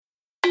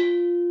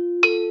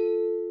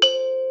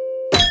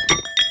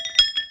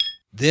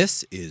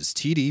This is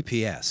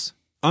TDPS.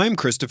 I'm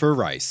Christopher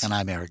Rice. And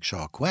I'm Eric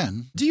Shaw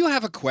Quinn. Do you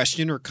have a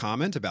question or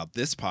comment about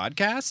this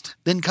podcast?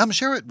 Then come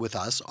share it with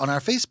us on our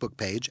Facebook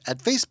page at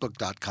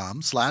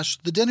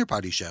facebook.com/The Dinner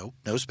Party Show,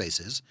 no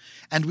spaces,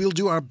 and we'll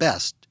do our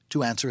best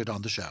to answer it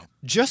on the show.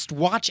 Just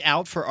watch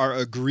out for our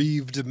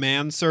aggrieved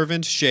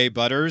manservant, Shea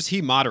Butters.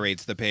 He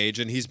moderates the page,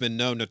 and he's been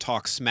known to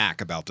talk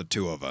smack about the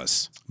two of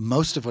us.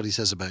 Most of what he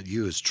says about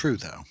you is true,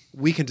 though.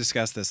 We can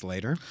discuss this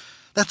later.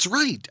 That's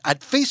right, at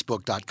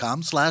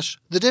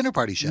facebook.com/The Dinner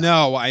Party Show.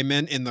 No, I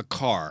meant in the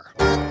car.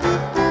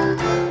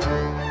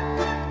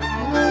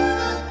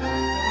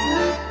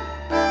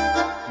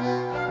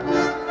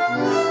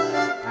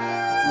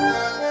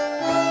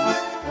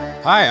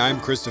 Hi, I'm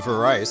Christopher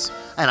Rice.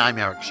 And I'm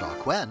Eric Shaw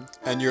Quinn.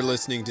 And you're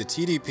listening to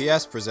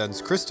TDPS Presents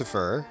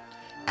Christopher.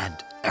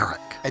 And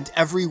Eric. And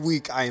every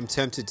week I am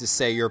tempted to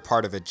say you're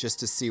part of it just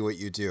to see what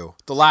you do.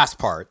 The last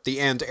part, the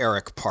and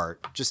Eric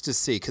part, just to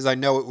see, because I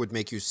know it would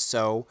make you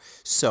so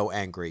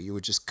angry. You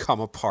would just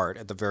come apart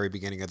at the very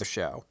beginning of the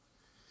show.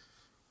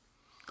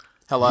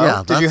 Hello?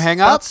 Yeah, did you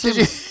hang up? Did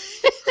you?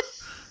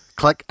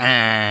 Click.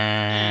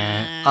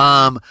 Yeah,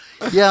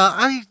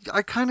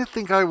 I kind of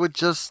think I would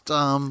just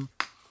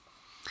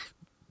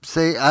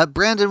say,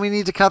 Brandon, we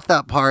need to cut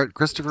that part.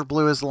 Christopher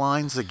blew his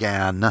lines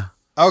again.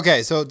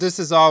 Okay, so this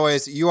is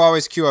always, you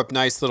always queue up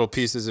nice little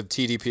pieces of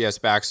TDPS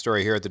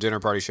backstory here at the Dinner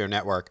Party Show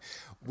Network.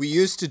 We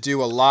used to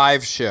do a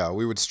live show.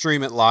 We would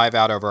stream it live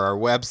out over our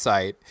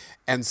website.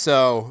 And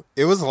so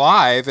it was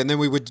live, and then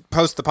we would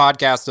post the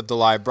podcast of the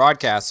live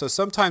broadcast. So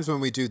sometimes when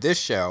we do this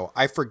show,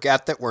 I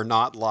forget that we're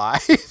not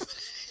live.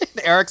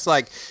 And Eric's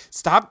like,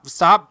 stop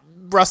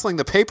rustling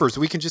the papers.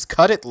 We can just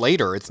cut it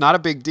later. It's not a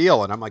big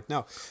deal. And I'm like,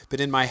 no.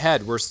 But in my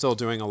head, we're still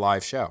doing a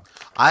live show.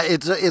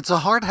 It's a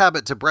hard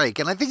habit to break,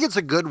 and I think it's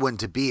a good one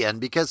to be in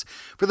because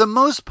for the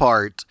most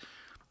part,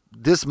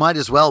 this might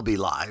as well be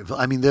live.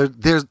 I mean,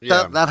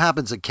 that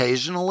happens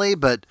occasionally,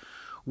 but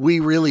we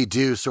really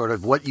do sort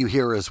of what you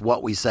hear is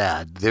what we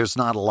said. There's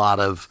not a lot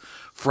of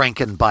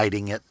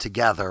Frankenbiting it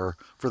together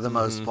for the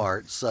most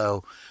part.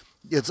 So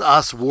it's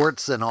us,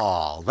 warts and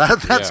all.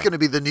 That's going to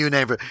be the new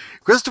name for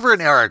Christopher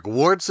and Eric,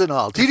 warts and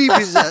all.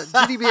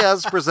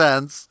 TDPS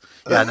presents.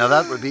 Yeah, no,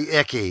 that would be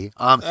icky.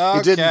 Okay.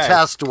 It didn't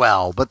test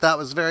well, but that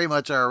was very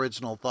much our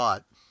original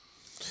thought.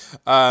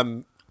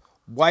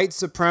 White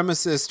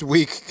supremacist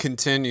week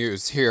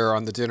continues here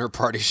on the Dinner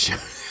Party Show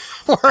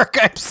Network.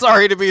 I'm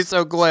sorry to be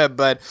so glib,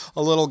 but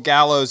a little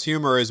gallows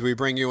humor as we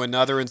bring you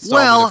another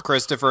installment of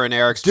Christopher and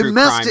Eric's True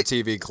Crime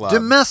TV Club.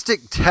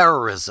 Domestic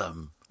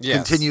terrorism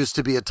continues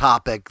to be a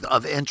topic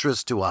of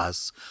interest to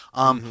us.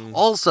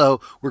 Also,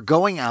 we're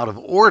going out of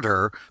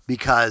order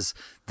because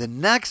the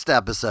next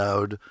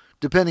episode,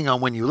 depending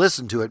on when you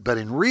listen to it, but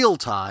in real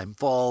time,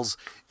 falls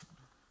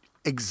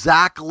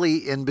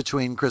exactly in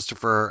between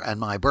Christopher and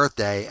my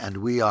birthday, and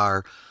we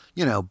are,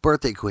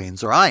 birthday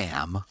queens, or I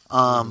am.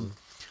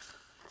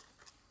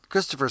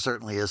 Christopher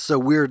certainly is. So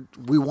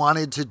we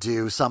wanted to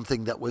do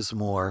something that was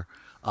more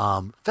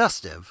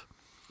festive.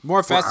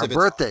 More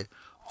festive.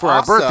 For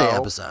our birthday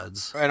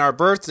episodes. And our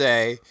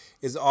birthday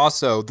is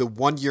also the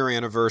 1-year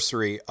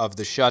anniversary of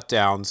the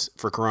shutdowns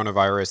for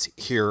coronavirus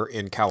here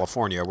in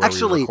California where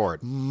we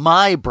record.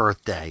 My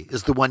birthday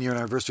is the 1-year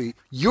anniversary.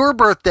 Your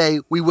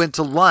birthday, we went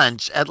to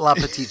lunch at La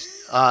Petite,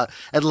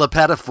 at Le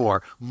Petit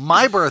Four.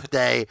 My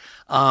birthday,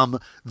 the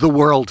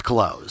world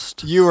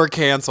closed. You were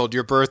canceled.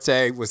 Your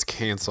birthday was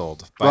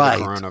canceled by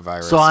the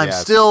coronavirus. So I'm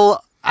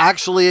still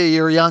actually a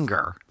year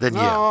younger than you.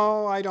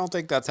 No, I don't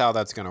think that's how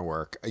that's going to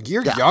work.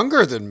 You're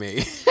younger than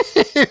me.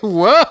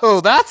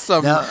 Whoa, that's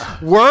some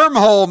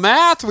wormhole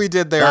math we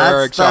did there,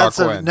 Eric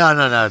Chalquin. No.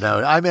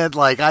 I meant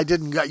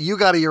you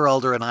got a year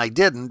older and I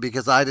didn't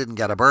because I didn't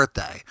get a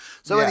birthday.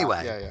 So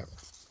anyway.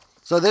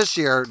 So this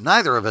year,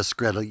 neither of us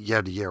get a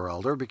year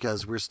older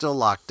because we're still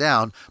locked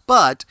down.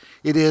 But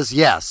it is,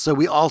 So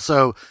we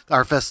also,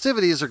 our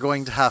festivities are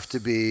going to have to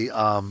be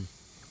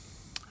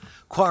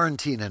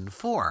quarantine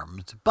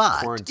informed,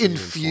 but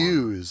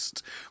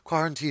infused.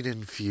 Quarantine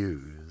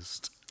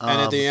infused.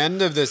 And at the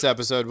end of this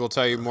episode, we'll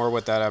tell you more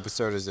what that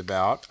episode is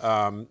about.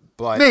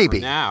 But maybe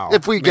for now,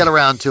 if we get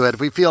around to it,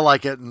 if we feel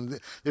like it, and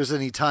there's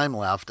any time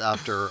left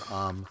after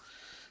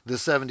the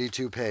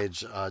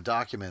 72-page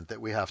document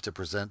that we have to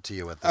present to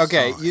you at this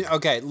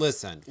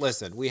time.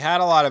 Listen. We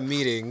had a lot of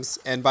meetings,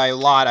 and by a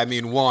lot, I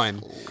mean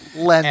one.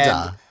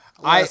 Linda.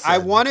 I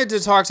wanted to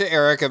talk to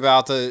Eric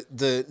about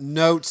the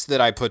notes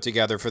that I put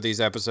together for these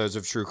episodes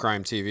of True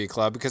Crime TV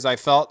Club because I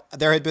felt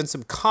there had been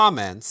some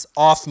comments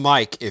off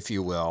mic, if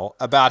you will,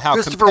 about how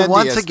Christopher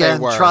once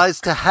again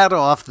tries to head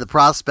off the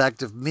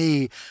prospect of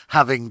me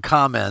having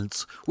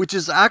comments, which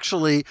is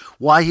actually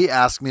why he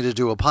asked me to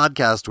do a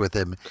podcast with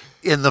him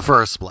in the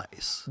first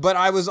place. But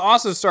I was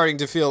also starting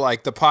to feel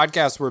like the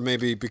podcasts were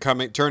maybe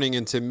turning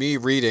into me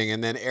reading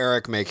and then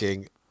Eric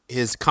making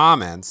his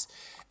comments.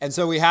 And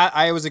so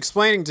I was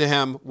explaining to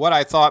him what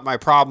I thought my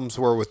problems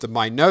were with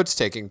my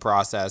notes-taking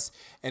process,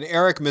 and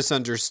Eric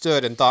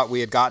misunderstood and thought we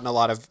had gotten a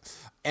lot of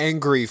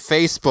angry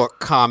Facebook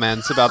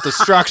comments about the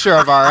structure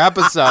of our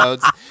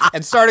episodes.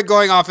 and started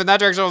going off in that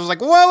direction. I was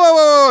like, whoa, whoa,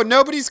 whoa, whoa,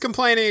 nobody's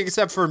complaining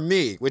except for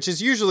me, which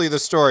is usually the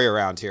story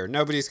around here.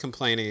 Nobody's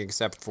complaining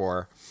except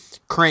for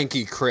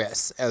Cranky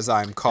Chris, as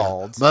I'm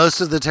called. Yeah.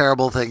 Most of the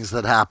terrible things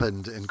that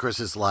happened in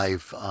Chris's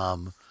life,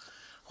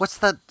 what's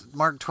that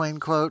Mark Twain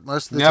quote?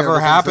 Most of the never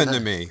happened to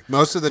me.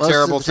 Most of the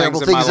terrible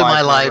things in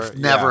my life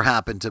never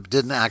happened to,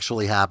 didn't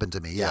actually happen to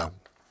me. Yeah.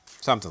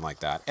 Something like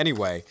that.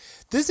 Anyway,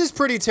 this is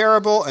pretty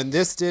terrible, and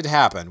this did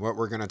happen, what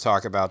we're going to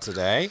talk about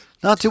today.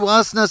 Not to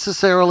us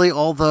necessarily,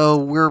 although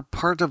we're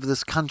part of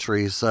this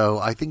country, so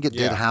I think it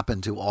did happen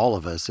to all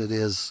of us. It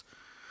is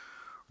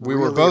we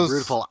really were both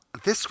beautiful.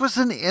 This was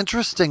an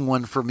interesting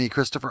one for me,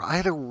 Christopher. I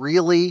had a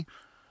really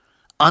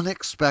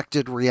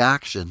unexpected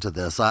reaction to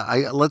this.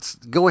 Let's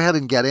go ahead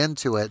and get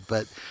into it,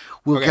 but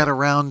we'll get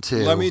around to...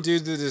 Let me do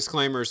the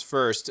disclaimers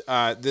first.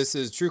 This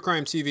is True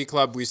Crime TV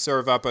Club. We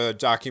serve up a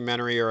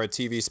documentary or a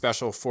TV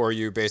special for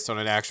you based on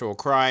an actual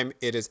crime.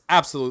 It is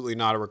absolutely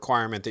not a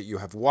requirement that you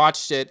have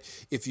watched it.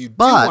 If you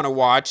do want to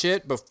watch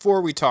it,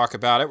 before we talk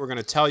about it, we're going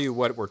to tell you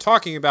what we're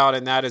talking about,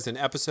 and that is an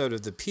episode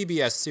of the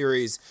PBS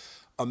series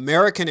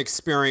American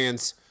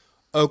Experience,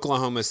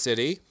 Oklahoma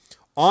City.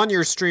 On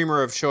your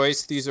streamer of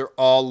choice, these are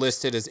all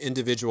listed as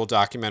individual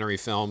documentary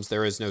films.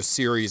 There is no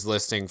series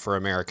listing for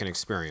American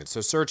Experience. So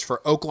search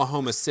for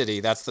Oklahoma City.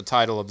 That's the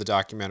title of the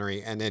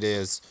documentary, and it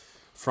is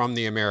from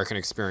the American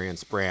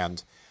Experience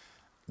brand.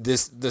 The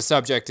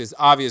subject is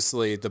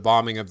obviously the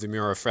bombing of the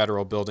Murrah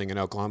Federal Building in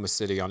Oklahoma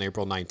City on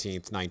April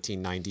 19th,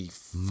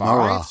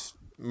 1995.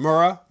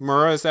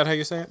 Murrah, is that how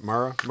you say it?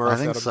 Murrah I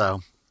think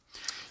so.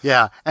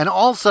 Yeah, and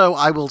also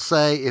I will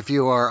say, if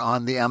you are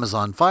on the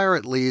Amazon Fire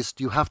at least,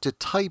 you have to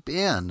type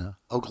in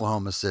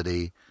Oklahoma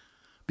City,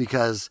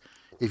 because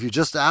if you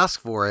just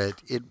ask for it,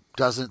 it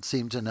doesn't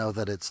seem to know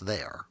that it's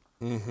there.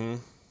 Mm-hmm.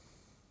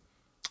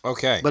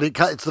 Okay. But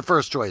it's the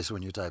first choice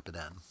when you type it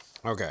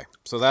in. Okay,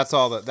 so that's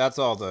all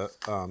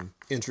the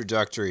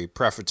introductory,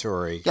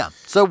 prefatory. Yeah,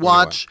 so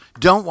watch,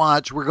 don't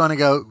watch. We're going to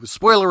go,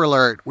 spoiler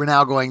alert, we're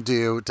now going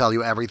to tell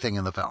you everything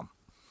in the film.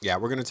 Yeah,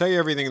 we're going to tell you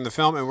everything in the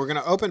film, and we're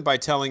going to open by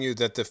telling you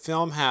that the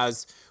film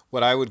has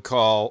what I would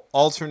call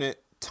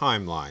alternate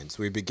timelines.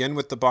 We begin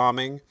with the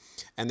bombing,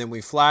 and then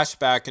we flash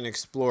back and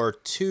explore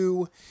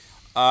two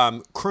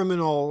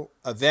criminal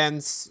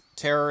events,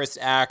 terrorist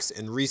acts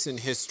in recent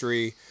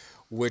history,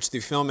 which the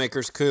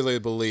filmmakers clearly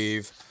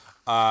believe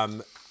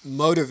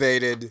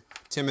motivated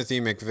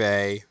Timothy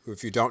McVeigh, who,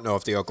 if you don't know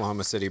if the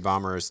Oklahoma City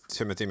bomber is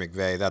Timothy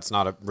McVeigh, that's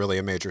not really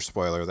a major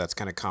spoiler. That's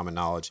kind of common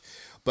knowledge.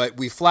 But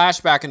we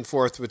flash back and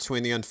forth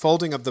between the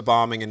unfolding of the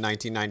bombing in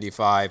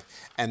 1995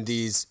 and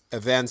these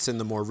events in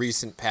the more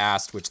recent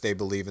past, which they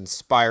believe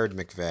inspired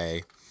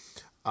McVeigh,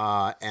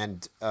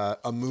 and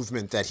a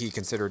movement that he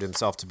considered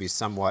himself to be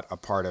somewhat a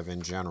part of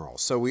in general.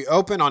 So we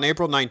open on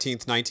April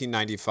 19th,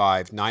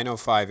 1995,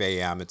 9:05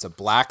 a.m. It's a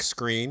black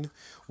screen.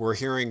 We're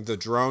hearing the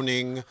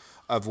droning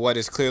of what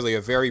is clearly a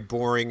very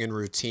boring and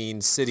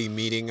routine city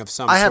meeting of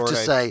some sort. I have to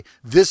say,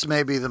 this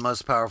may be the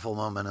most powerful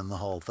moment in the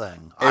whole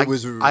thing. I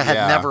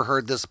had never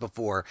heard this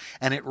before,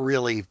 and it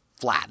really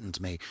flattened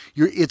me.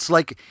 It's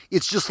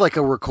just like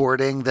a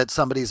recording that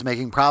somebody's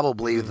making,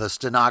 probably the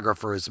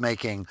stenographer is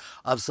making,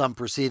 of some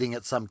proceeding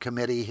at some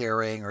committee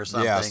hearing or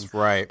something. Yes,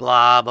 right.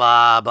 Blah,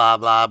 blah, blah,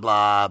 blah,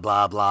 blah,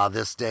 blah, blah,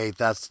 this date,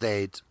 that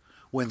date,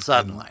 when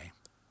suddenly...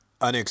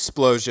 an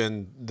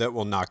explosion that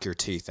will knock your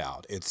teeth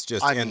out. It's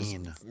just,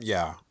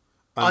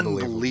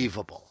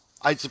 unbelievable.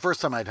 It's the first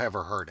time I'd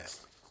ever heard it.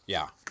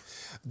 Yeah.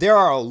 There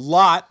are a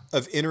lot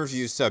of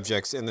interview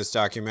subjects in this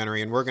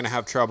documentary, and we're going to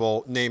have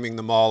trouble naming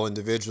them all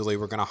individually.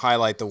 We're going to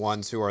highlight the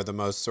ones who are the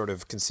most sort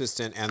of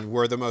consistent and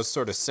were the most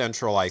sort of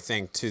central, I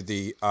think, to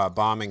the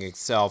bombing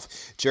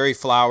itself. Jerry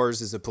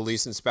Flowers is a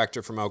police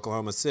inspector from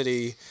Oklahoma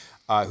City,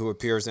 who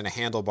appears in a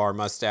handlebar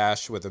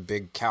mustache with a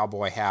big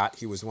cowboy hat.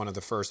 He was one of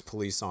the first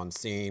police on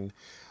scene.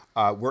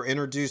 We're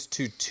introduced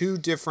to two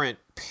different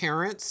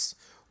parents.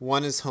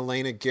 One is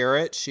Helena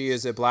Garrett. She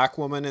is a black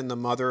woman and the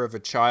mother of a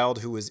child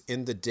who was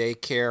in the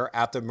daycare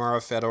at the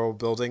Murrah Federal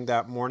Building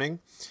that morning.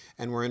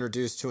 And we're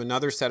introduced to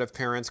another set of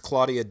parents,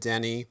 Claudia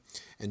Denny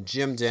and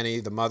Jim Denny,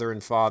 the mother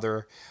and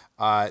father,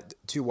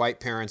 two white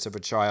parents of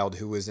a child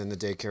who was in the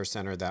daycare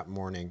center that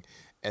morning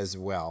as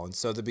well. And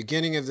so the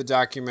beginning of the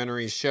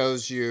documentary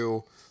shows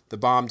you the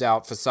bombed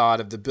out facade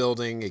of the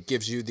building. It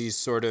gives you these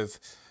sort of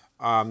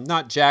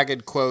not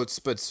jagged quotes,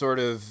 but sort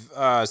of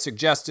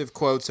suggestive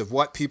quotes of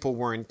what people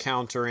were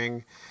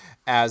encountering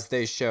as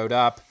they showed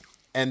up.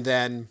 And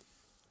then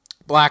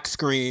black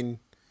screen,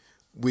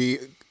 we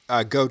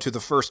go to the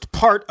first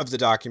part of the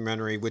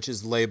documentary, which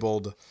is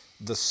labeled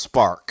The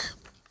Spark.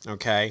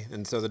 Okay?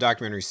 And so the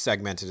documentary is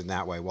segmented in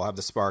that way. We'll have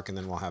The Spark, and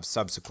then we'll have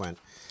subsequent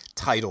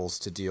titles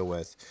to deal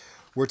with.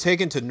 We're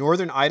taken to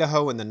northern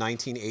Idaho in the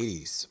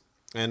 1980s,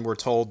 and we're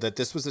told that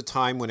this was a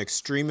time when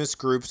extremist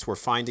groups were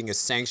finding a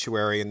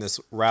sanctuary in this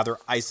rather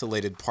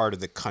isolated part of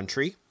the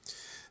country.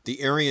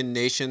 The Aryan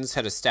nations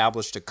had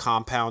established a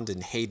compound in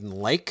Hayden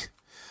Lake.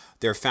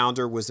 Their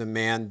founder was a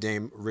man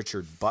named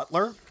Richard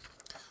Butler.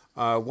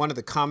 One of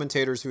the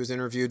commentators who was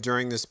interviewed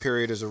during this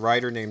period is a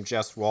writer named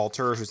Jess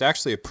Walter, who's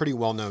actually a pretty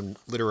well-known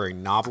literary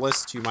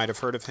novelist. You might have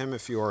heard of him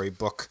if you are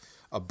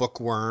a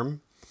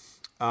bookworm.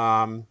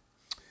 Around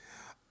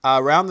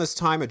this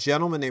time, a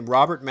gentleman named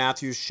Robert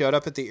Matthews showed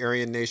up at the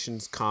Aryan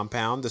Nations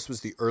compound. This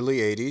was the early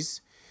 80s.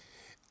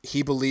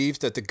 He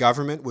believed that the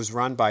government was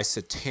run by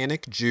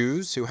satanic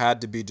Jews who had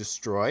to be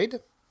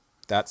destroyed.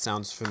 That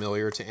sounds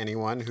familiar to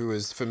anyone who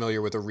is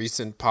familiar with a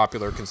recent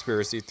popular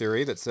conspiracy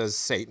theory that says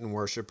Satan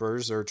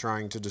worshipers are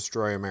trying to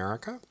destroy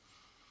America.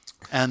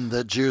 And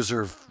that Jews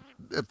are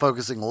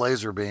focusing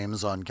laser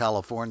beams on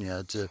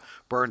California to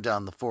burn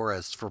down the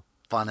forest for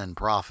fun and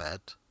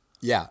profit.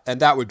 Yeah, and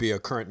that would be a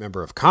current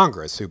member of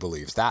Congress who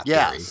believes that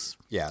theory.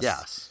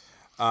 Yes.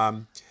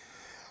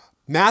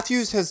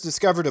 Matthews has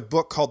discovered a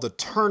book called The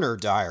Turner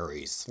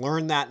Diaries.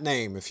 Learn that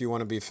name if you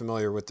want to be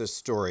familiar with this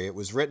story. It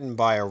was written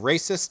by a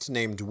racist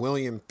named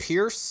William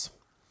Pierce.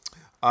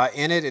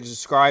 In it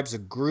describes a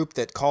group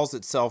that calls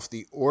itself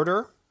the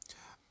Order.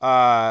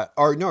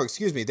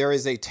 There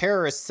is a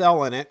terrorist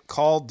cell in it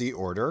called the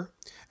Order.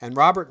 And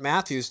Robert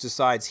Matthews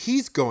decides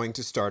he's going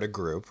to start a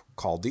group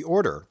called the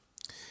Order.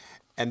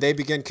 And they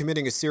begin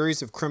committing a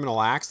series of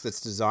criminal acts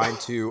that's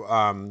designed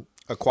to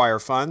acquire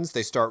funds.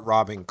 They start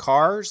robbing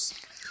cars.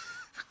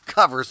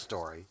 Cover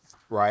story.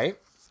 Right.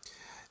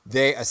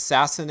 They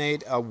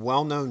assassinate a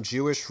well-known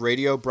Jewish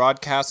radio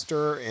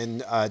broadcaster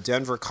in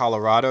Denver,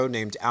 Colorado,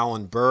 named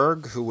Alan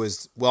Berg, who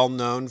was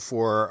well-known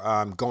for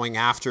going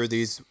after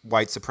these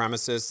white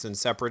supremacists and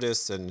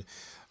separatists and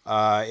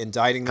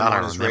indicting them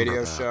on his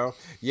radio show.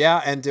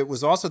 Yeah, and it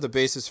was also the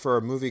basis for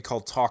a movie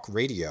called Talk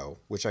Radio,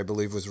 which I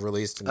believe was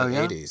released in the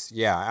 80s.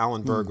 Yeah,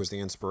 Alan Berg was the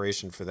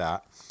inspiration for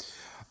that.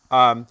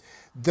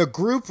 The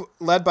group,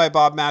 led by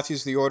Bob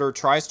Matthews, the Order,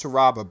 tries to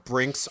rob a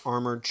Brinks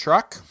armored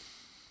truck.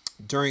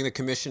 During the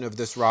commission of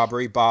this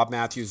robbery, Bob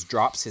Matthews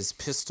drops his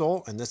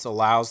pistol, and this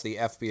allows the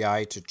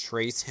FBI to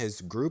trace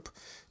his group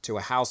to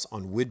a house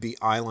on Whidbey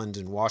Island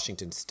in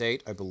Washington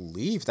State. I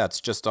believe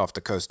that's just off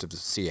the coast of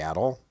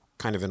Seattle,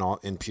 kind of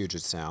in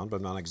Puget Sound, but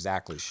I'm not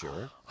exactly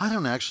sure. I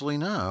don't actually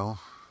know.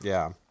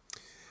 Yeah.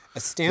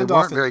 They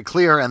weren't very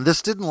clear, and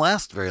this didn't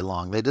last very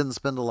long. They didn't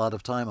spend a lot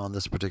of time on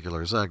this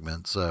particular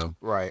segment, so...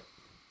 Right.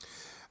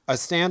 A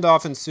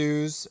standoff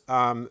ensues.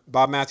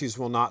 Bob Matthews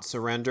will not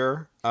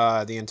surrender.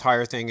 The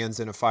entire thing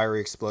ends in a fiery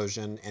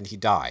explosion, and he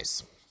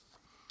dies.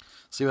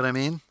 See what I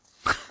mean?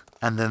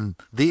 And then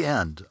the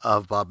end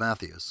of Bob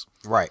Matthews.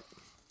 Right.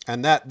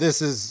 And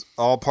this is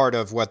all part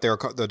of what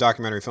the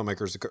documentary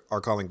filmmakers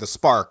are calling the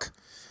spark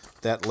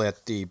that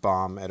lit the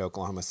bomb at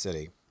Oklahoma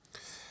City.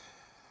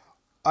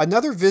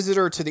 Another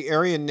visitor to the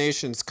Aryan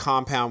Nations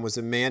compound was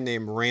a man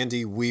named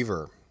Randy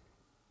Weaver.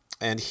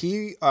 And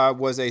he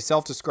was a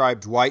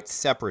self-described white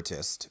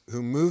separatist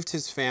who moved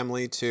his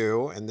family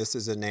to, and this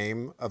is a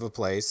name of a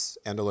place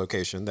and a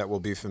location that will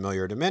be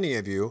familiar to many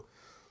of you,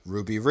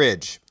 Ruby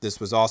Ridge. This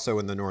was also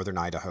in the northern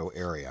Idaho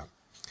area.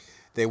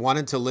 They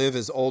wanted to live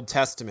as Old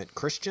Testament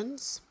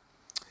Christians.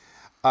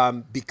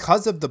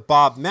 Because of the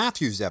Bob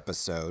Matthews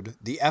episode,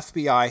 the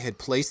FBI had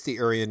placed the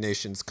Aryan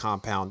Nations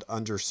compound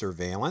under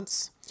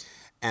surveillance.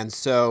 And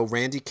so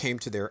Randy came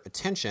to their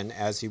attention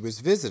as he was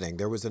visiting.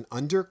 There was an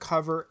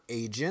undercover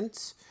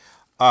agent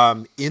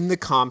in the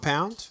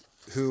compound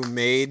who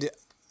made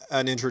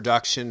an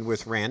introduction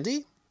with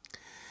Randy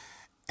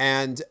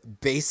and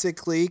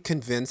basically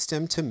convinced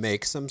him to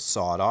make some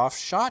sawed-off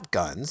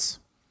shotguns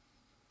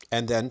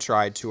and then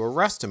tried to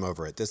arrest him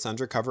over it. This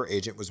undercover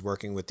agent was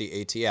working with the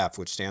ATF,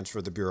 which stands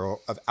for the Bureau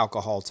of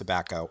Alcohol,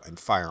 Tobacco, and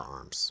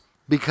Firearms.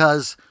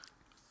 Because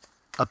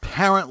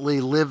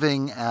apparently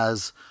living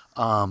as...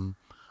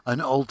 an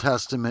Old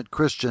Testament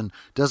Christian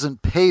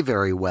doesn't pay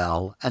very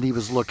well, and he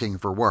was looking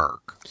for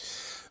work.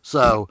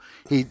 So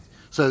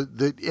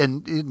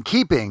in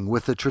keeping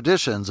with the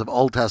traditions of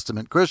Old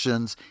Testament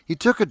Christians, he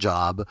took a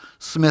job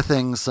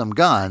smithing some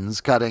guns,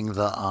 cutting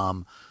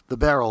the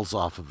barrels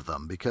off of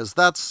them, because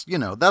that's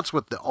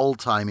what the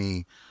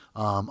old-timey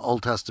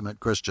Old Testament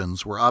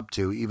Christians were up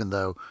to, even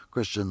though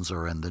Christians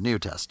are in the New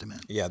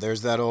Testament. Yeah,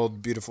 there's that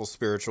old beautiful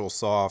spiritual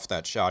saw-off,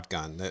 that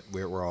shotgun that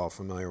we're all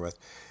familiar with.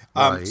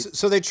 Right.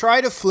 So they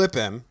try to flip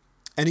him,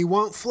 and he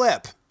won't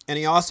flip. And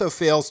he also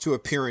fails to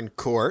appear in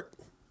court.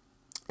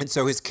 And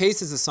so his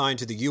case is assigned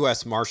to the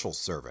U.S. Marshals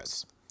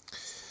Service.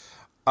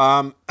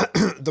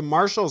 The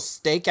marshals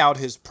stake out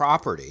his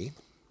property,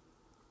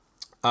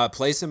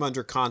 place him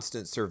under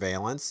constant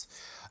surveillance.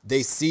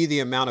 They see the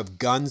amount of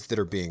guns that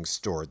are being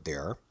stored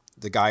there.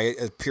 The guy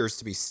appears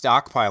to be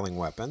stockpiling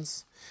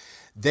weapons.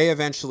 They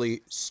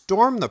eventually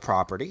storm the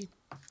property.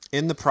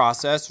 In the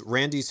process,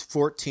 Randy's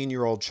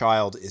 14-year-old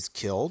child is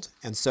killed,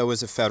 and so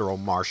is a federal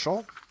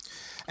marshal.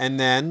 And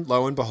then,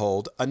 lo and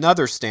behold,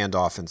 another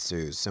standoff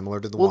ensues,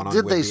 similar to the one on Whidbey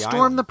Island. Did they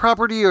storm the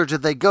property, or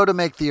did they go to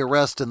make the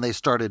arrest and they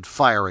started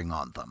firing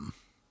on them?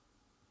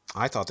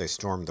 I thought they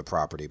stormed the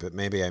property, but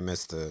maybe I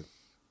missed the...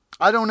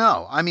 I don't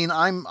know. I mean,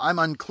 I'm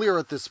unclear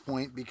at this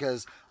point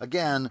because,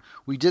 again,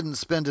 we didn't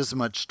spend as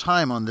much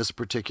time on this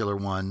particular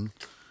one.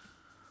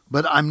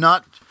 But I'm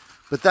not...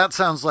 But that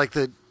sounds like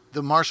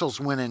the marshals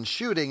went in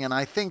shooting, and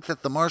I think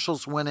that the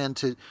marshals went in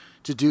to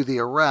do the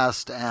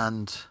arrest.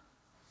 And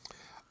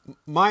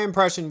my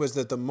impression was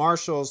that the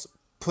marshals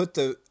put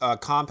the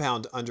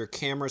compound under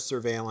camera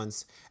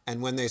surveillance,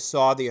 and when they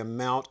saw the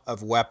amount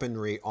of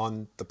weaponry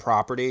on the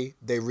property,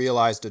 they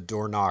realized a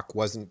door knock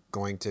was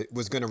going to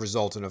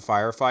result in a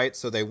firefight.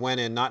 So they went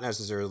in not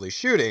necessarily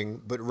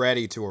shooting, but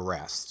ready to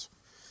arrest.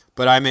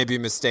 But I may be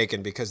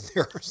mistaken, because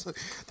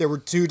there were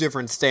two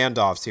different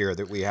standoffs here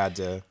that we had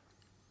to.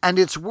 And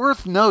it's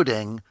worth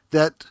noting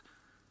that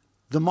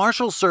the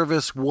Marshal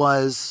Service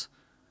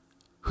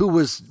who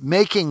was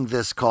making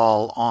this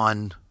call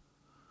on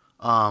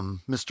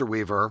Mr.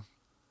 Weaver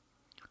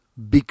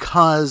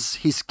because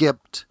he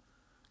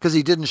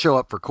didn't show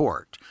up for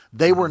court.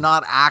 They were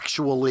not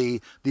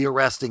actually the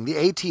arresting. The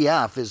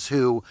ATF is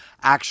who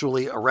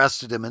actually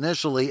arrested him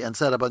initially and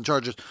set up on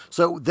charges.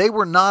 So they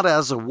were not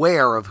as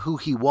aware of who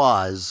he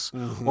was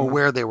or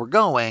where they were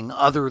going,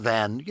 other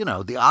than,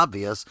 the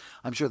obvious.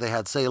 I'm sure they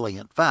had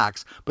salient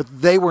facts,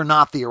 but they were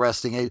not the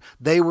arresting.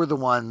 They were the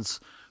ones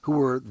who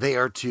were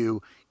there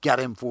to get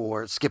him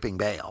for skipping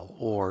bail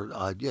or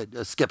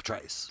a skip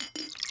trace.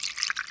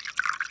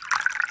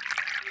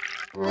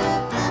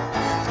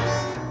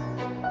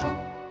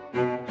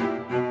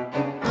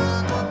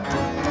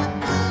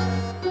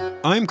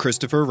 I'm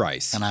Christopher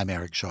Rice. And I'm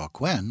Eric Shaw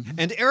Quinn.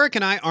 And Eric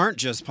and I aren't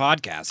just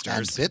podcasters.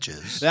 And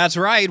bitches. That's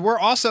right. We're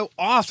also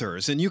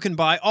authors, and you can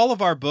buy all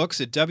of our books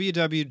at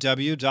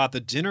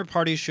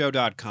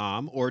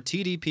www.thedinnerpartyshow.com or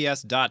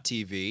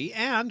tdps.tv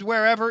and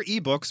wherever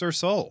ebooks are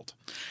sold.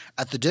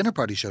 At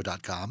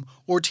thedinnerpartyshow.com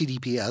or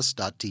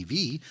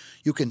tdps.tv,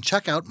 you can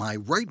check out my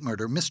Right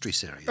Murder mystery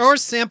series. Or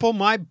sample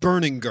my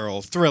Burning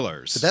Girl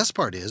thrillers. The best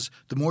part is,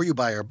 the more you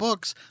buy our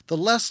books, the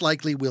less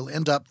likely we'll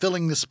end up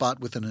filling the spot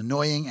with an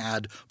annoying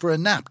ad for a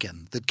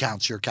napkin that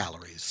counts your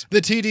calories.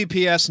 The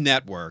TDPS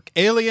Network,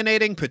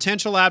 alienating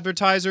potential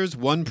advertisers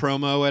one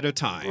promo at a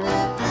time.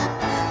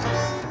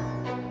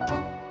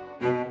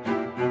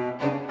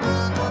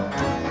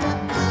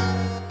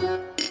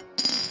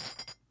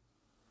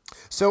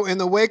 So in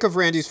the wake of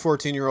Randy's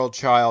 14-year-old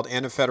child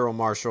and a federal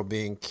marshal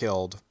being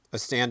killed, a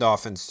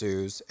standoff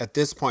ensues. At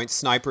this point,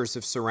 snipers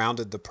have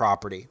surrounded the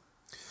property.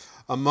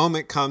 A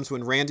moment comes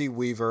when Randy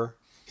Weaver,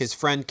 his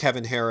friend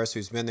Kevin Harris,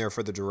 who's been there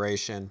for the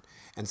duration,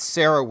 and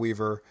Sarah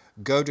Weaver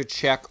go to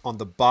check on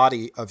the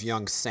body of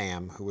young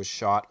Sam, who was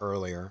shot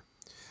earlier.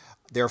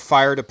 They're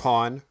fired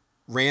upon.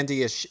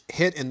 Randy is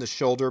hit in the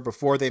shoulder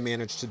before they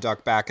manage to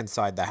duck back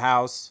inside the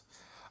house.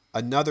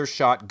 Another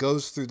shot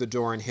goes through the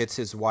door and hits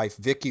his wife,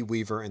 Vicki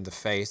Weaver, in the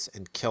face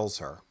and kills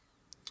her.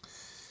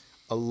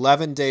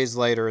 11 days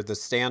later, the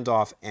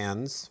standoff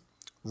ends.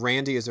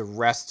 Randy is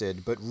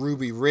arrested, but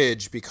Ruby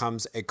Ridge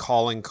becomes a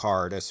calling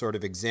card, a sort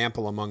of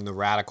example among the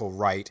radical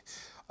right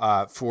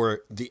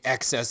for the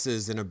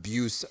excesses and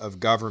abuse of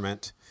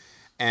government.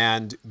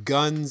 And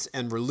guns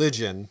and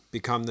religion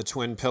become the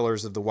twin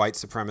pillars of the white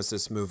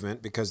supremacist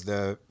movement, because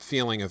the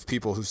feeling of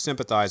people who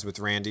sympathize with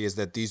Randy is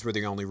that these were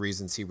the only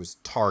reasons he was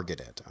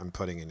targeted. I'm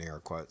putting in air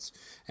quotes.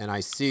 And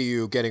I see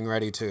you getting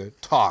ready to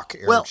talk,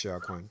 Eric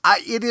Shaquin.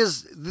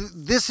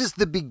 This is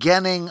the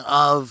beginning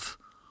of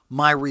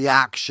my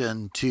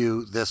reaction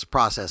to this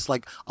process.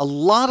 Like, a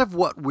lot of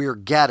what we're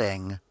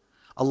getting,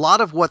 a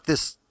lot of what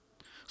this,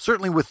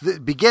 certainly with the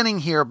beginning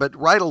here, but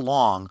right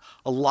along,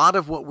 a lot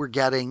of what we're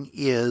getting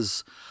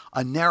is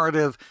a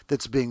narrative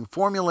that's being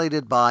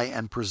formulated by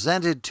and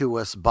presented to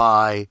us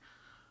by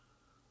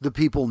the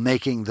people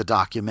making the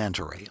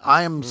documentary.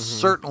 I am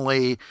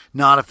certainly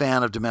not a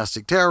fan of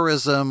domestic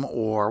terrorism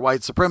or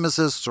white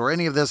supremacists or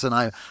any of this, and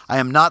I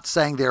am not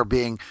saying they're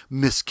being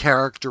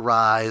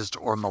mischaracterized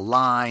or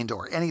maligned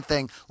or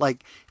anything.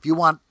 Like, if you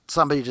want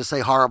somebody to say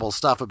horrible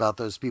stuff about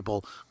those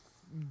people,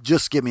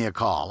 just give me a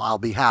call. I'll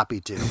be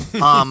happy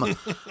to.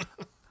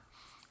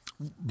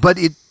 But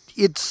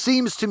it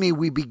seems to me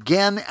we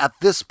begin at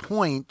this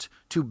point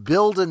to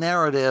build a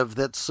narrative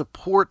that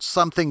supports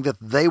something that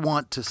they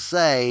want to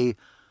say,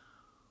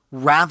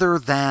 rather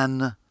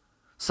than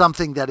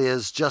something that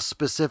is just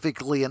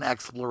specifically an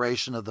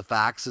exploration of the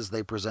facts as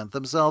they present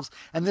themselves.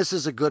 And this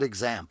is a good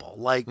example.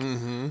 Like,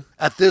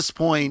 at this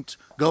point,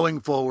 going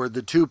forward,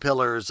 the two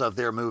pillars of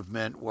their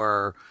movement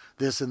were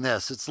this and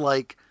this. It's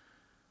like,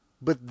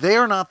 but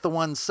they're not the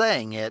ones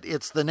saying it.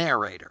 It's the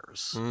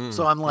narrators.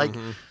 So I'm like,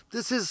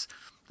 this is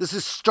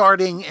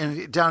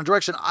starting down a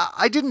direction.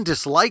 I didn't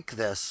dislike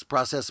this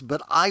process,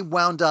 but I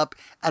wound up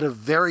at a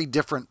very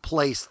different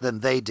place than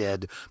they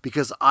did,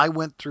 because I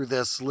went through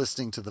this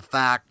listening to the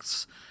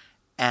facts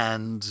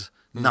and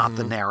not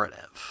the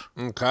narrative.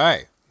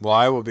 Okay. Well,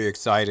 I will be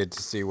excited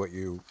to see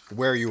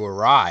where you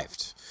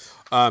arrived.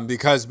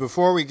 Because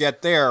before we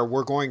get there,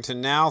 we're going to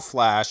now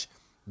flash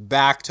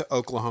back to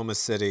Oklahoma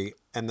City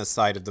and the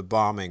site of the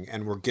bombing,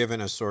 and we're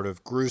given a sort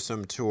of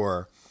gruesome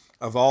tour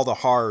of all the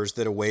horrors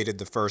that awaited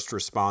the first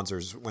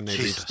responders when they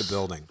reached the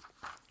building.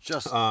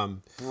 Just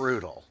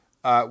brutal.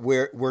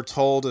 we're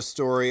told a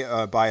story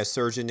by a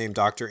surgeon named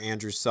Dr.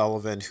 Andrew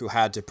Sullivan who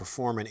had to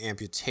perform an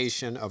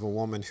amputation of a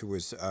woman who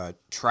was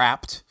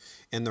trapped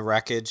in the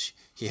wreckage.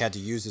 He had to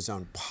use his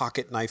own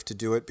pocket knife to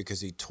do it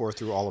because he tore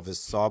through all of his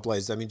saw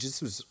blades. I mean,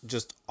 this was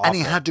just awful. And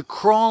he had to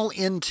crawl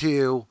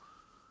into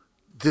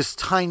this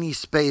tiny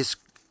space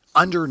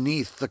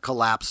underneath the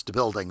collapsed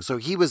building. So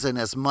he was in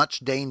as much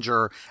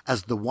danger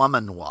as the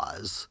woman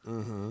was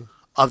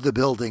of the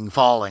building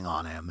falling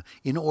on him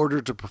in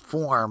order to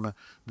perform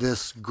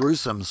this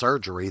gruesome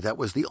surgery that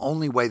was the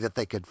only way that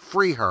they could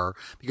free her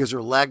because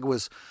her leg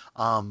was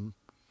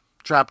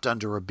trapped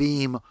under a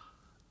beam,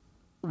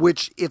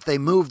 which if they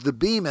moved the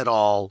beam at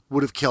all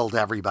would have killed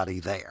everybody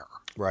there.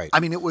 Right. I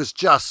mean, it was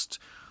just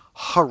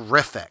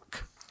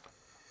horrific.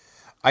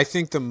 I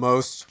think the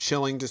most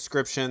chilling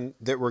description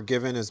that we're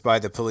given is by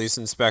the police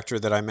inspector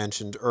that I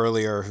mentioned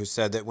earlier, who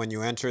said that when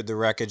you entered the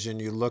wreckage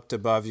and you looked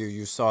above you,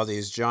 you saw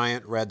these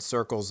giant red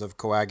circles of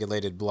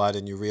coagulated blood,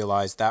 and you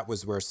realized that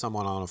was where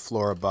someone on a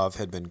floor above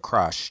had been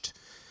crushed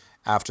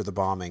after the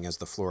bombing as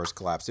the floors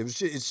collapsed.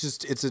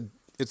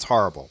 It's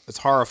horrible. It's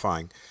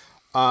horrifying.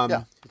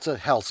 Yeah, it's a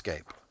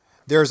hellscape.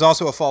 There's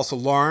also a false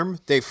alarm.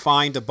 They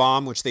find a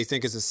bomb, which they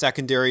think is a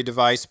secondary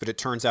device, but it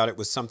turns out it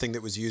was something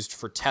that was used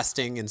for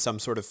testing in some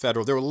sort of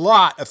federal. There were a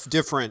lot of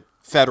different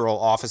federal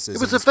offices.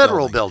 It was a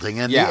federal building,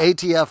 and the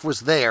ATF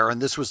was there,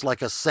 and this was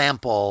like a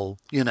sample,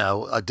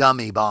 a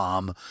dummy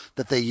bomb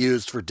that they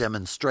used for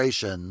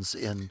demonstrations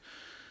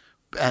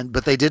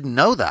but they didn't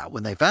know that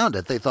when they found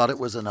it. They thought it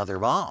was another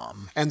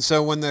bomb. And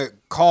so when the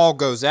call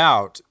goes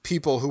out,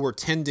 people who were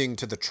tending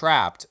to the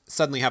trapped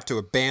suddenly have to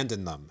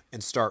abandon them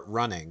and start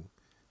running.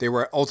 They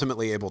were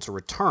ultimately able to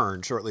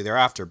return shortly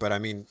thereafter, but I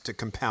mean, to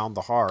compound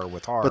the horror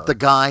with horror. But the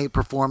guy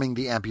performing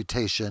the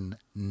amputation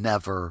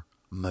never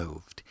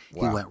moved.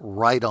 Wow. He went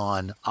right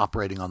on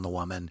operating on the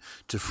woman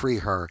to free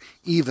her,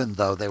 even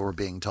though they were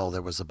being told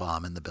there was a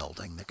bomb in the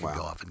building that could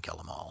go off and kill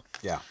them all.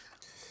 Yeah.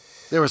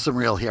 There were some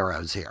real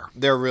heroes here.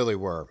 There really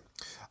were.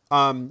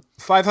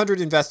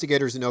 500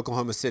 investigators in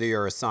Oklahoma City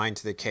are assigned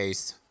to the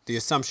case. The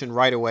assumption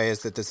right away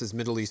is that this is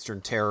Middle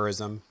Eastern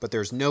terrorism, but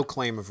there's no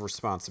claim of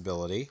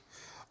responsibility.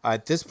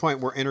 At this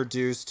point, we're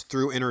introduced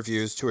through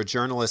interviews to a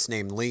journalist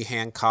named Lee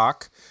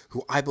Hancock,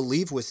 who I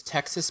believe was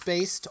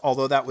Texas-based,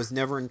 although that was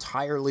never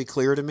entirely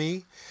clear to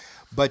me.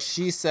 But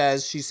she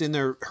says she's in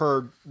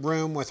her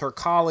room with her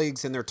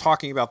colleagues, and they're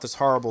talking about this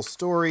horrible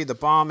story, the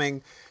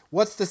bombing.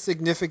 What's the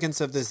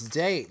significance of this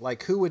date?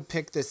 Like, who would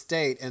pick this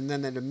date? And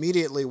then it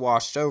immediately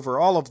washed over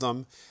all of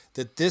them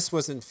that this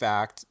was, in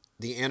fact,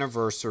 the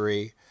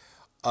anniversary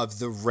of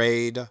the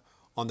raid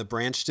on the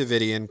Branch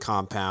Davidian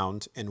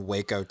compound in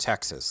Waco,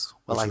 Texas.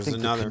 Well, I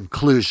think the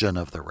conclusion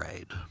of the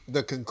raid.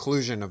 The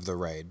conclusion of the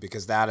raid,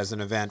 because that is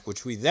an event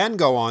which we then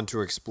go on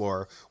to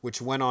explore,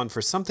 which went on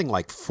for something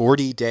like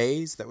 40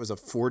 days. That was a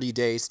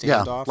 40-day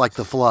standoff. Yeah, like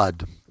the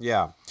flood.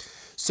 Yeah.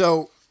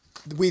 So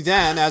we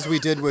then, as we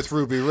did with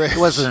Ruby Ridge... It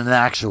wasn't an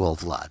actual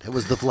flood. It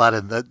was the flood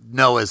in the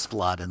Noah's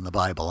flood in the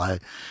Bible. I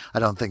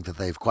don't think that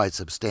they've quite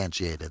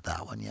substantiated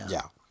that one yet.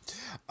 Yeah.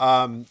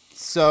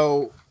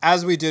 So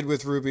as we did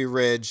with Ruby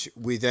Ridge,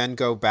 we then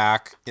go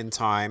back in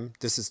time.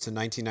 This is to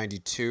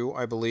 1992,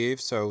 I believe.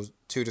 So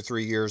 2 to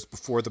 3 years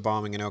before the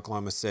bombing in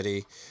Oklahoma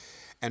City.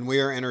 And we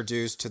are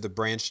introduced to the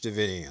Branch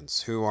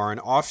Davidians, who are an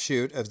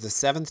offshoot of the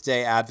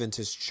Seventh-day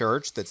Adventist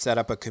Church that set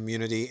up a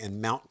community in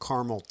Mount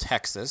Carmel,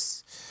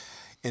 Texas.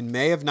 In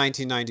May of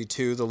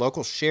 1992, the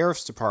local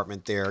sheriff's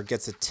department there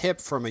gets a tip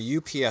from a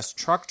UPS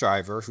truck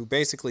driver who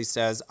basically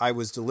says, I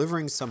was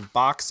delivering some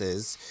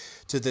boxes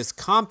to this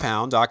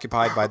compound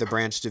occupied by the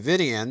Branch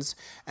Davidians,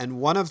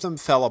 and one of them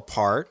fell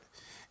apart,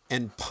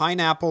 and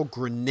pineapple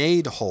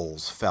grenade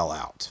holes fell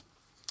out.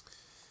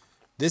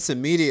 This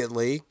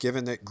immediately,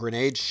 given that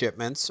grenade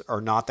shipments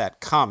are not that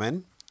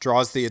common,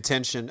 draws the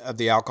attention of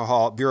the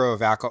Bureau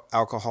of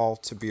Alcohol,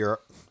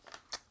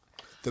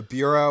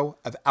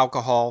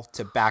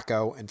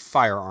 Tobacco, and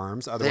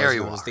Firearms, otherwise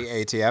known as the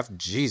ATF.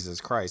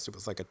 Jesus Christ, it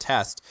was like a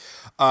test.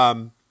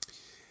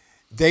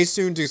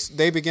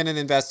 They begin an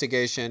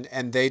investigation,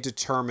 and they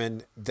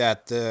determine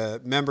that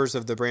the members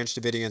of the Branch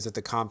Davidians at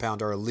the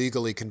compound are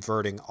illegally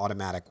converting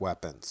automatic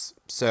weapons.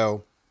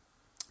 So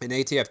an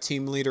ATF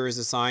team leader is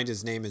assigned.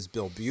 His name is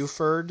Bill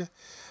Buford.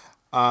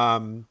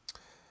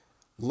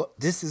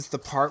 This is the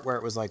part where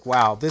it was like,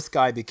 wow, this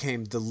guy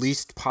became the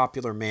least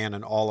popular man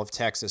in all of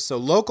Texas. So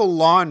local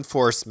law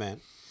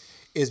enforcement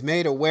is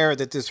made aware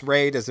that this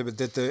raid that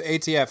the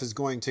ATF is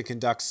going to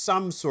conduct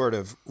some sort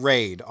of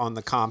raid on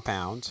the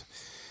compound.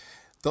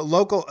 The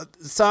local,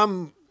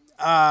 I'm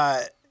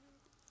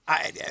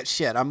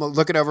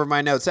looking over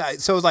my notes.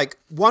 So it was like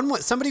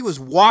somebody was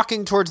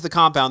walking towards the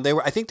compound.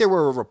 I think they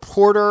were a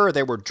reporter, or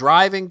they were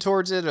driving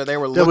towards it, or they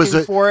were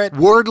looking for it.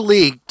 Word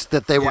leaked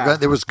that there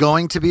was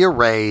going to be a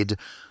raid.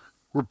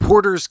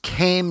 Reporters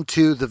came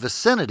to the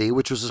vicinity,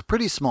 which was a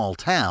pretty small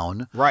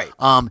town, right?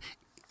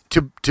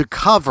 To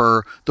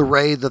cover the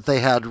raid that they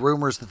had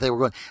rumors that they were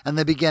going, and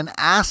they began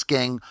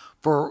asking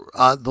for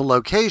the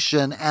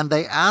location, and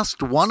they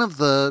asked one of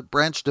the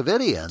Branch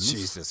Davidians.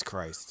 Jesus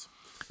Christ.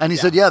 And he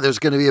said, yeah, there's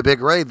going to be a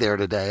big raid there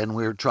today, and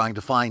we're trying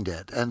to find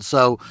it. And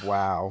so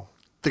wow.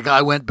 The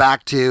guy went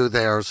back to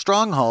their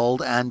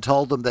stronghold and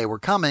told them they were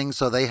coming,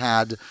 so they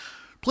had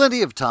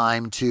plenty of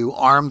time to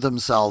arm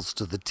themselves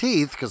to the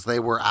teeth because they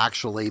were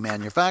actually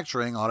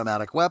manufacturing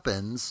automatic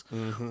weapons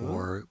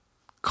or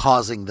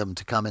causing them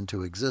to come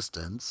into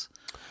existence.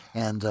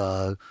 And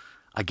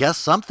I guess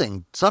some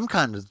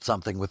kind of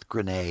something with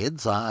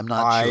grenades. I'm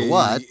not sure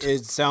what.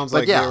 It sounds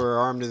like they were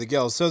armed to the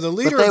gills. So the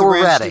leader but they of the were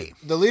Branch, ready.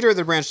 The leader of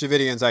the Branch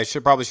Davidians, I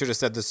probably should have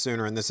said this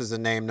sooner, and this is a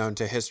name known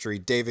to history.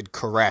 David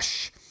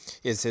Koresh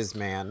is his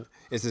name.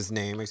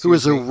 Who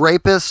was a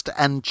rapist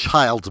and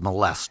child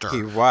molester.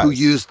 He was. Who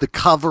used the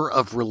cover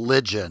of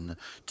religion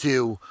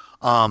to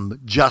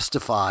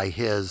justify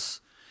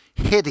his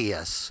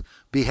hideous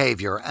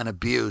behavior and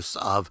abuse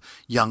of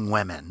young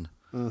women.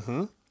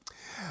 Mm-hmm.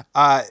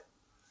 I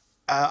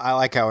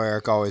like how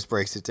Eric always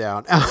breaks it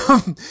down.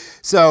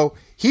 So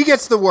he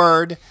gets the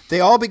word. They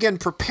all begin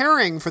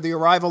preparing for the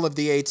arrival of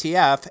the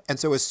ATF. And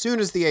so as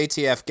soon as the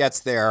ATF gets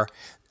there,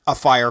 a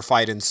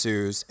firefight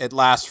ensues. It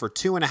lasts for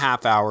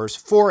 2.5 hours.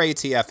 4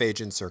 ATF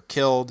agents are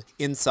killed.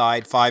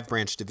 Inside, 5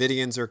 Branch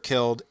Davidians are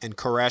killed, and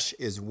Koresh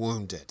is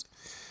wounded.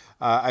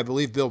 I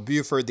believe Bill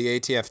Buford, the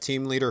ATF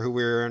team leader who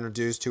we were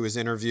introduced, who was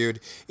interviewed,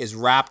 is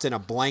wrapped in a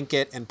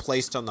blanket and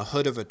placed on the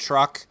hood of a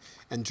truck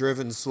and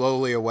driven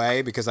slowly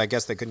away because I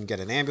guess they couldn't get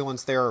an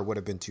ambulance there or it would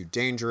have been too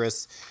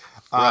dangerous.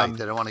 Right,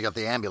 they don't want to get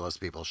the ambulance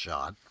people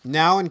shot.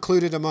 Now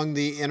included among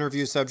the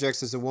interview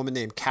subjects is a woman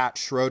named Kat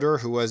Schroeder,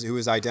 who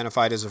was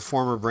identified as a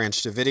former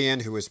Branch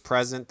Davidian who was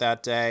present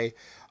that day.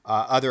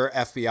 Other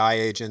FBI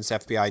agents,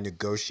 FBI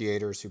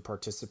negotiators who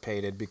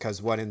participated,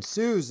 because what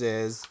ensues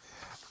is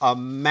a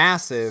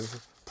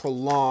massive,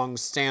 prolonged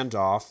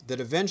standoff that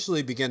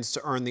eventually begins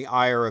to earn the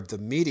ire of the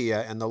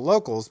media and the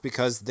locals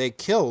because they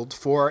killed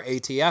 4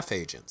 ATF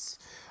agents.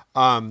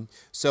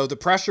 So the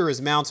pressure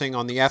is mounting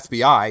on the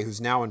FBI,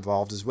 who's now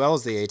involved, as well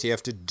as the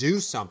ATF, to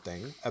do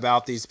something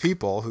about these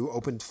people who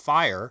opened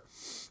fire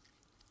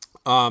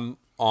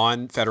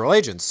on federal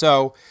agents.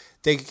 So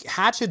they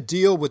hatch a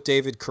deal with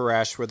David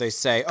Koresh where they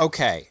say,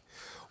 okay,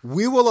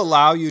 we will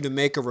allow you to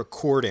make a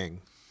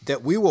recording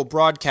that we will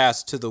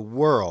broadcast to the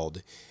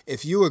world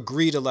if you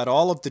agree to let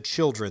all of the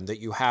children that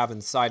you have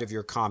inside of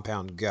your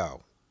compound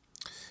go.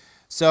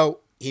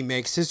 So he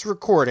makes his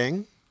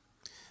recording.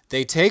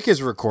 They take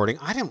his recording.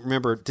 I don't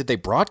remember, did they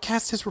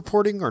broadcast his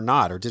recording or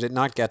not? Or did it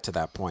not get to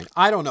that point?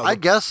 I don't know. I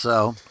guess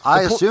so.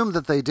 I assume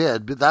that they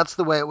did, but that's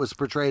the way it was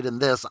portrayed in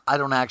this. I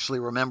don't actually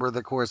remember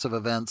the course of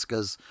events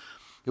because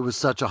it was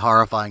such a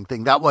horrifying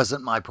thing. That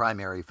wasn't my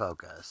primary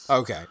focus.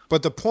 Okay.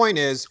 But the point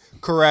is,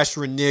 Koresh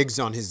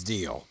reneges on his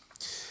deal.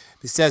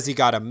 He says he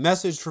got a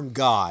message from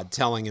God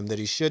telling him that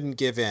he shouldn't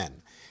give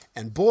in.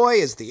 And boy,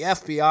 is the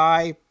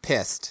FBI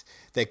pissed.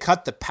 They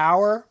cut the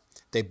power.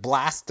 They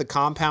blast the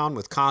compound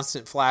with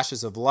constant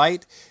flashes of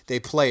light.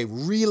 They play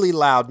really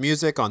loud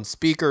music on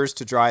speakers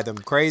to drive them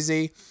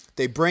crazy.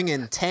 They bring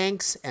in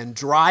tanks and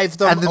drive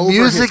them over his cars. And the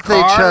music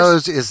they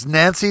chose is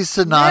Nancy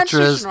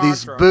Sinatra's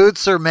These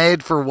Boots Are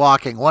Made for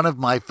Walking, one of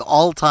my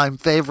all-time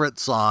favorite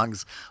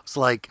songs. It's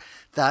like,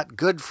 that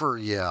good for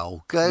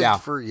you. Good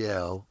for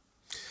you.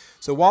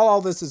 So while all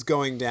this is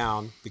going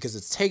down, because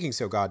it's taking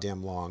so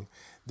goddamn long,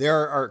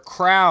 there are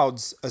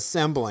crowds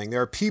assembling.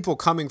 There are people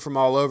coming from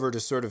all over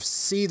to sort of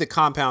see the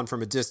compound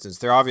from a distance.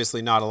 They're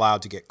obviously not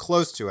allowed to get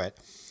close to it.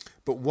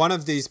 But one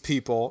of these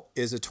people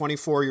is a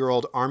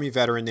 24-year-old Army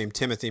veteran named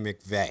Timothy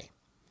McVeigh.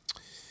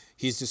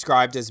 He's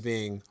described as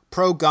being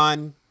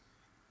pro-gun,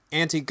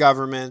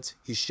 anti-government.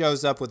 He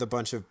shows up with a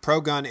bunch of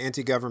pro-gun,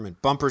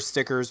 anti-government bumper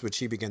stickers, which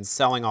he begins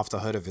selling off the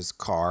hood of his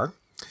car.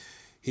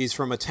 He's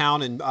from a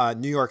town in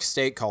New York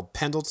State called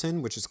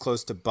Pendleton, which is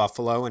close to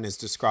Buffalo and is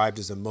described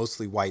as a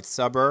mostly white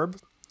suburb.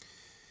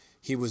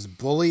 He was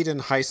bullied in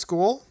high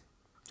school.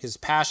 His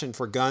passion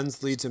for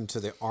guns leads him to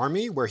the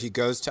Army, where he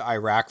goes to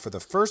Iraq for the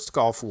first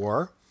Gulf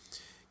War,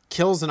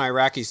 kills an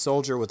Iraqi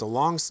soldier with a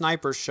long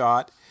sniper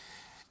shot,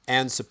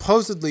 and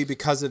supposedly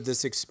because of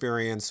this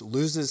experience,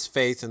 loses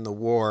faith in the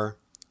war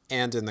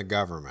and in the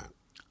government.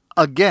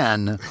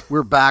 Again,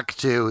 we're back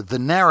to the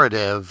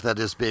narrative that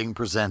is being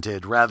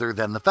presented rather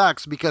than the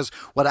facts, because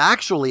what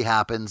actually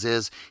happens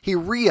is he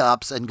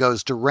re-ups and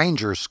goes to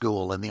Ranger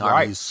School in the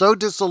Army. He's so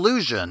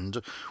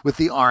disillusioned with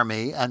the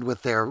Army and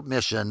with their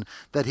mission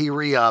that he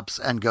re-ups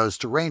and goes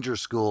to Ranger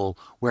School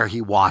where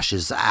he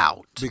washes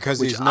out. Because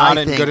he's not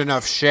in good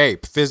enough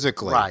shape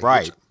physically.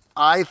 Right.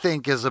 I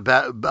think is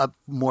a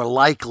more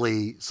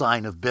likely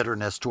sign of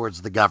bitterness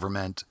towards the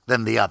government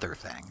than the other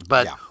thing.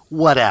 But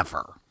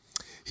whatever.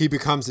 He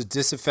becomes a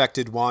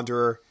disaffected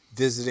wanderer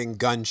visiting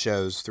gun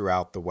shows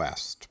throughout the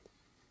West.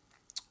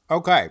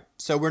 Okay,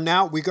 so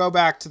we go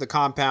back to the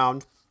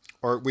compound,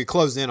 or we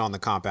close in on the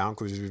compound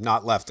because we've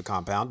not left the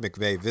compound.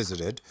 McVeigh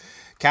visited.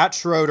 Kat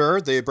Schroeder,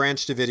 the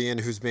Branch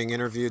Davidian who's being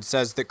interviewed,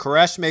 says that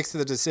Koresh makes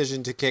the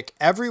decision to kick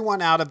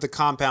everyone out of the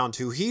compound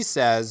who he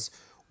says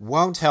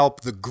won't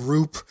help the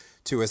group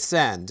to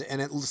ascend.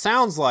 And it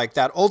sounds like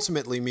that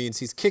ultimately means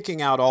he's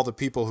kicking out all the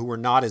people who were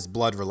not his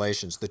blood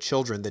relations, the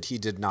children that he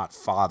did not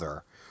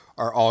father,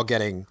 are all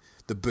getting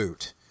the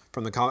boot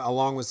from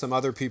along with some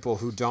other people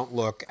who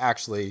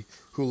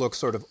who look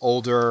sort of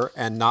older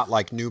and not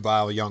like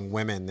nubile young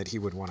women that he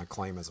would want to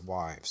claim as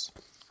wives.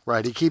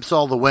 Right. He keeps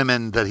all the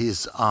women that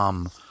he's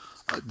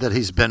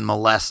been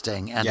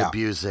molesting and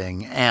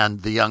abusing,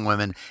 and the young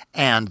women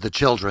and the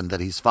children that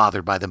he's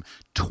fathered by them.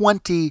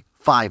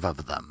 25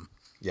 of them.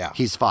 Yeah.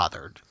 He's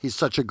fathered. He's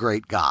such a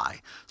great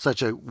guy,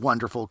 such a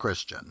wonderful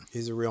Christian.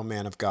 He's a real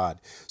man of God.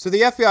 So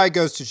the FBI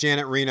goes to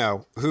Janet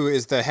Reno, who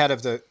is the head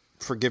of the,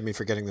 forgive me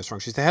for getting this wrong,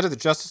 she's the head of the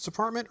Justice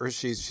Department, or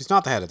she's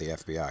not the head of the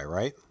FBI,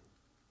 right?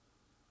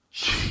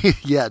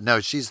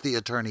 She's the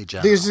Attorney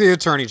General. She's the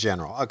Attorney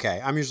General. Okay,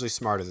 I'm usually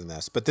smarter than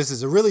this, but this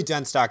is a really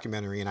dense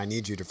documentary, and I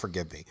need you to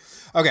forgive me.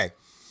 Okay,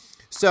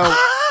 so...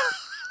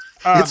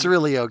 it's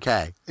really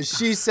okay.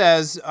 She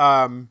says...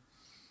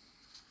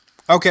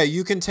 okay,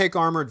 you can take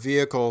armored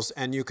vehicles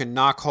and you can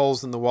knock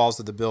holes in the walls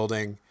of the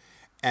building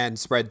and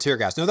spread tear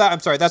gas. No,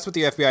 that's what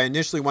the FBI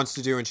initially wants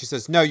to do. And she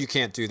says, no, you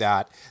can't do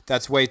that.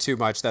 That's way too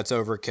much. That's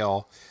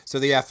overkill. So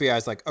the FBI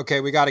is like,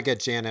 okay, we got to get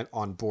Janet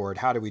on board.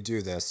 How do we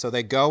do this? So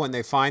they go and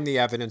they find the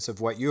evidence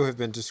of what you have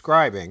been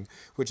describing,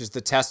 which is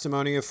the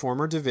testimony of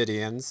former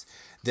Davidians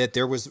that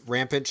there was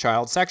rampant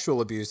child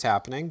sexual abuse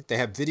happening. They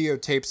have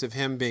videotapes of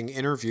him being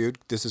interviewed.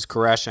 This is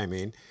Koresh, I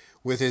mean,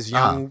 with his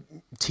young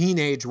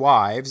teenage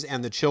wives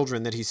and the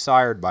children that he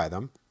sired by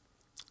them.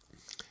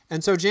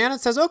 And so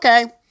Janet says,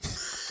 okay,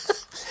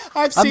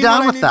 I've seen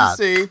what I need to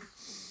see.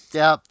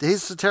 Yeah,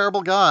 he's a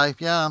terrible guy,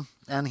 yeah.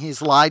 And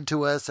he's lied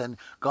to us and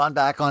gone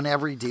back on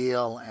every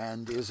deal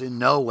and is in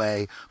no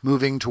way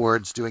moving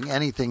towards doing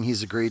anything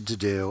he's agreed to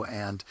do,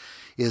 and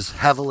is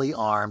heavily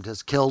armed,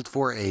 has killed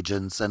 4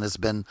 agents, and has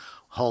been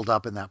holed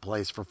up in that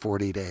place for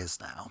 40 days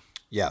now.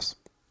 Yes.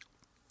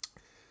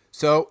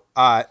 So,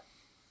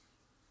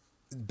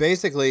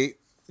 basically,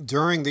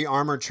 during the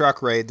armored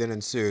truck raid that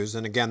ensues,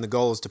 and again, the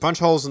goal is to punch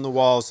holes in the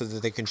walls so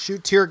that they can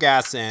shoot tear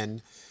gas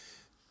in,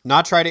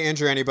 not try to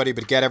injure anybody,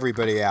 but get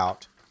everybody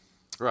out.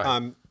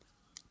 Right.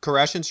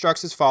 Koresh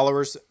instructs his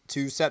followers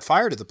to set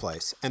fire to the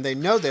place. And they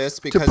know this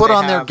because to put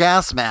on their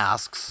gas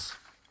masks.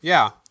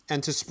 Yeah,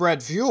 and to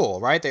spread fuel,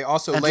 right? They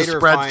also and later to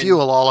spread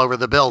fuel all over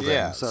the building.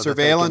 Yeah, so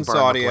surveillance that they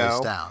can burn audio the place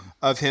down.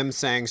 of him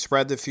saying,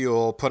 spread the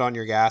fuel, put on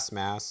your gas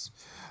masks.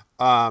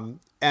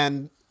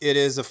 And it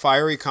is a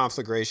fiery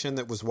conflagration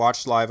that was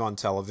watched live on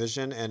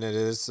television, and it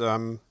is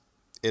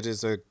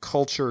a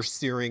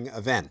culture-searing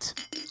event.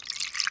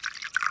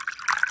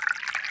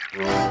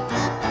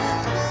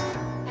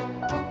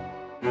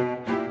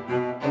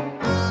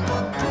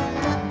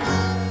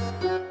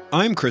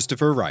 I'm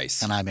Christopher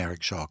Rice. And I'm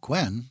Eric Shaw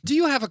Quinn. Do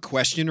you have a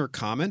question or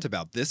comment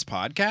about this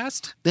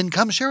podcast? Then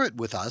come share it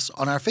with us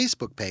on our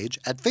Facebook page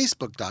at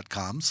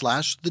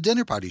facebook.com/The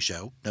Dinner Party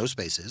Show, no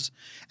spaces,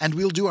 and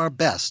we'll do our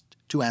best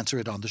to answer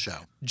it on the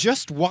show.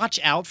 Just watch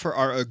out for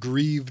our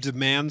aggrieved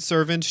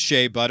manservant,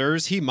 Shea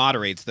Butters. He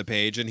moderates the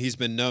page, and he's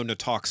been known to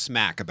talk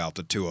smack about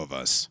the two of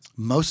us.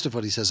 Most of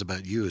what he says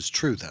about you is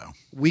true, though.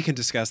 We can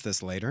discuss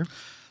this later.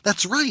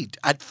 That's right,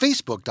 at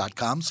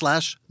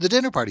facebook.com/The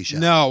Dinner Party Show.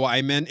 No,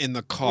 I meant in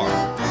the car.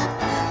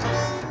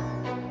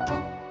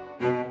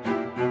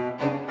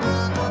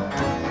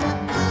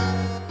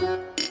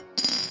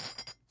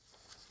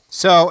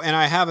 So, and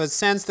I have a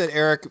sense that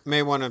Eric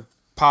may want to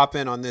pop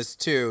in on this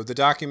too. The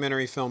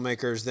documentary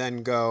filmmakers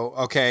then go,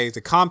 okay,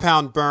 the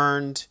compound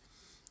burned.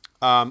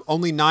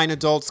 Only 9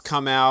 adults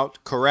come out.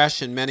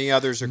 Koresh and many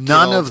others are killed.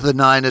 None of the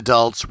 9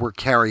 adults were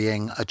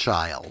carrying a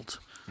child.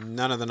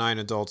 None of the 9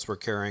 adults were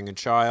carrying a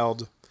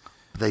child.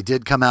 They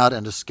did come out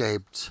and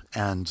escaped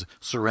and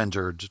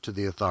surrendered to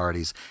the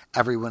authorities.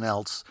 Everyone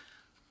else,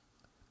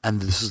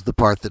 and this is the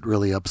part that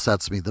really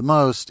upsets me the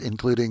most,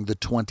 including the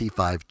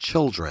 25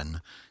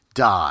 children,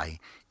 die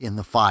in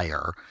the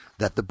fire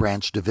that the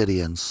Branch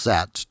Davidians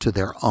set to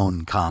their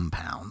own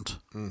compound.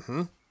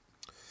 Mm-hmm.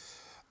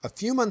 A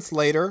few months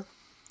later,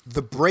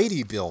 the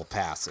Brady Bill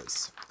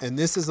passes. And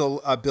this is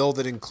a bill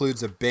that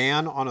includes a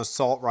ban on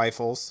assault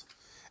rifles,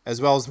 as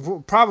well as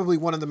probably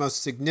one of the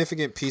most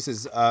significant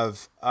pieces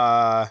of,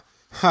 how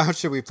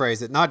should we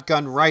phrase it? Not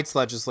gun rights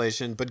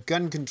legislation, but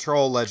gun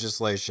control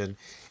legislation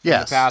in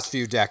the past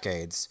few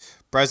decades.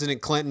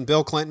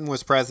 Bill Clinton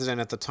was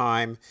president at the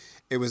time.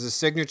 It was a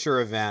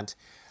signature event.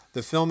 The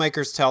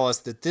filmmakers tell us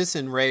that this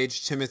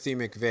enraged Timothy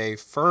McVeigh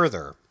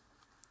further.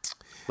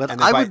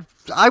 But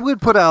I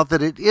would put out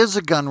that it is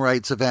a gun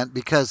rights event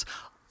because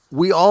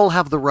we all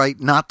have the right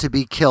not to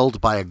be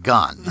killed by a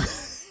gun.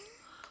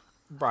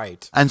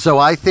 Right. And so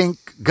I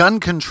think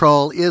gun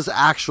control is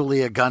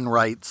actually a gun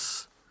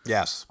rights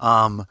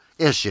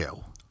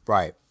issue.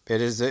 Right.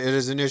 It is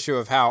an issue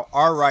of how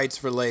our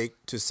rights relate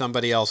to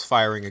somebody else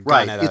firing a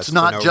gun at us. It's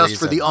not for no just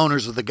reason. for the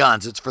owners of the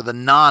guns. It's for the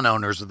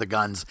non-owners of the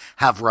guns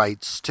have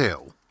rights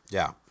too.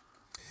 Yeah.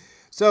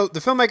 So the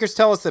filmmakers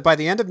tell us that by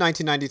the end of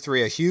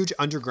 1993, a huge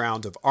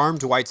underground of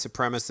armed white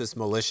supremacist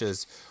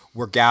militias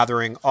were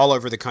gathering all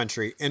over the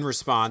country in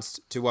response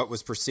to what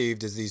was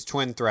perceived as these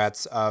twin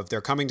threats of they're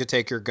coming to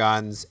take your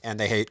guns and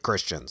they hate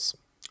Christians.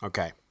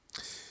 Okay.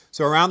 So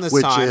So around this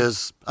which time, which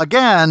is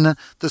again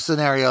the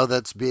scenario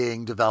that's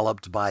being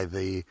developed by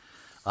the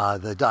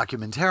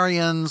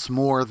documentarians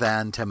more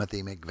than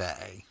Timothy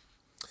McVeigh.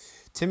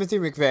 Timothy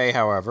McVeigh,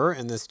 however,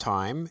 in this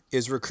time,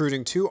 is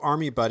recruiting 2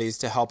 Army buddies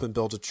to help him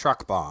build a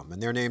truck bomb,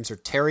 and their names are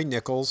Terry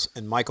Nichols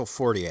and Michael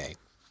Fortier.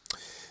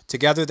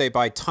 Together, they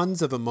buy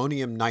tons of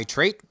ammonium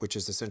nitrate, which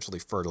is essentially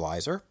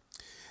fertilizer.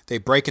 They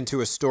break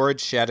into a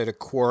storage shed at a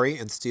quarry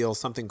and steal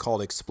something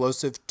called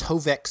explosive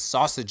Tovex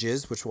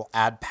sausages, which will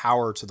add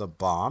power to the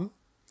bomb.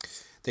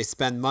 They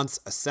spend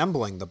months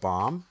assembling the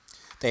bomb.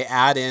 They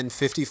add in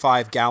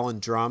 55-gallon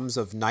drums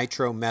of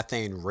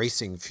nitromethane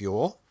racing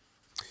fuel.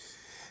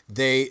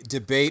 They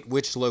debate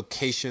which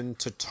location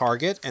to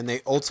target, and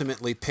they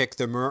ultimately pick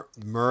the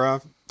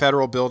Murrah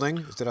Federal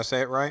Building. Did I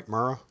say it right?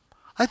 Murrah?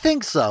 I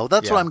think so.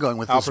 That's what I'm going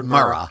with. Alfred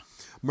Murrah.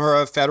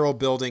 Murrah Federal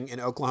Building in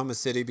Oklahoma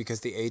City,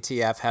 because the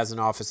ATF has an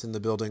office in the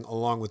building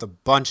along with a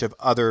bunch of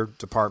other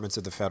departments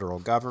of the federal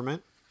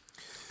government.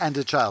 And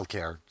a child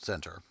care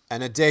center.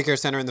 And a daycare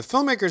center. And the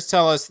filmmakers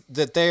tell us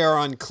that they are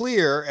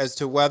unclear as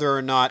to whether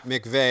or not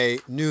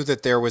McVeigh knew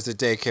that there was a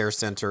daycare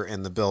center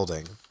in the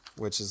building,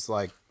 which is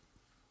like,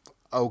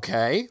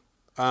 okay.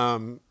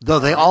 Though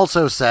they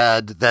also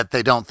said that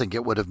they don't think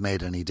it would have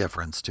made any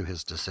difference to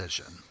his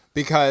decision.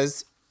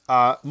 Because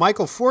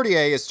Michael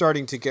Fortier is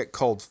starting to get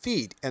cold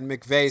feet, and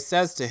McVeigh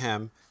says to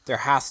him, there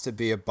has to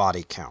be a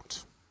body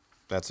count.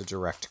 That's a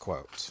direct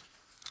quote.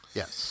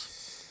 Yes.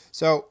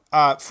 So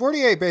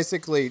Fortier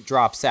basically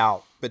drops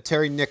out, but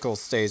Terry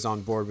Nichols stays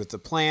on board with the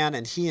plan,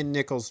 and he and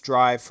Nichols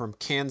drive from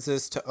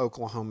Kansas to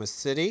Oklahoma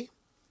City.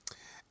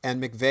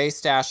 And McVeigh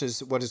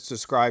stashes what is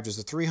described as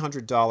a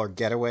 $300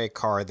 getaway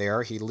car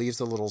there. He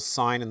leaves a little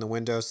sign in the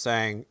window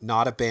saying,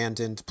 not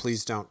abandoned,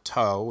 please don't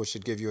tow, which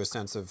should give you a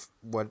sense of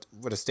what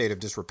a state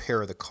of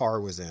disrepair the car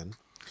was in.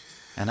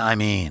 And I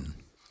mean...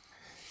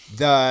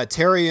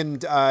 Terry and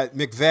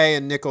McVeigh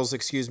and Nichols,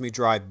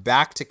 drive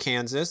back to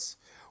Kansas,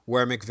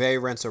 where McVeigh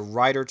rents a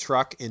Ryder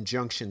truck in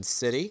Junction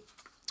City.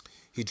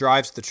 He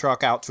drives the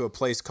truck out to a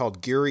place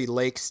called Geary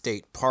Lake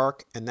State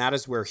Park, and that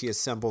is where he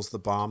assembles the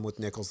bomb with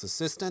Nichols'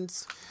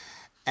 assistance.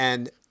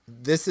 And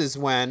this is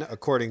when,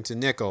 according to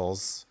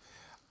Nichols,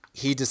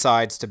 he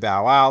decides to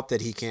bow out,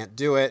 that he can't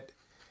do it.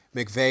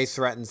 McVeigh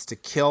threatens to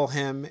kill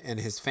him and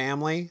his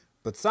family,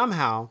 but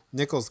somehow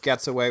Nichols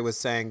gets away with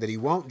saying that he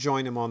won't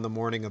join him on the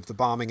morning of the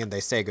bombing, and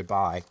they say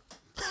goodbye.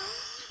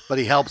 But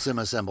he helps him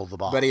assemble the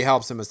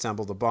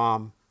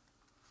bomb.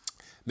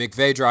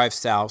 McVeigh drives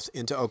south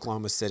into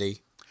Oklahoma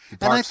City.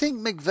 And I think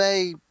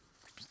McVeigh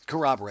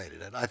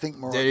corroborated it. I think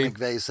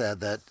McVeigh said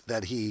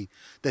that he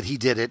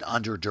did it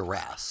under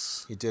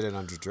duress. He did it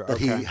under duress. That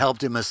he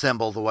helped him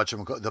assemble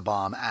the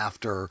bomb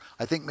after.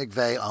 I think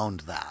McVeigh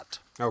owned that.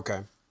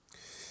 Okay.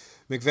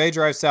 McVeigh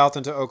drives south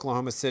into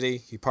Oklahoma City.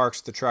 He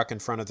parks the truck in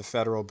front of the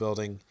federal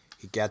building.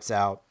 He gets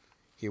out.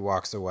 He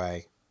walks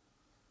away.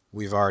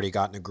 We've already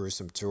gotten a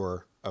gruesome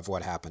tour of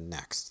what happened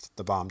next.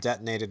 The bomb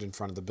detonated in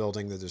front of the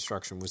building. The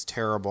destruction was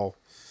terrible.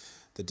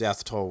 The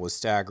death toll was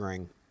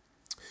staggering.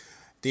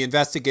 The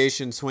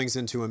investigation swings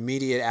into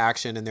immediate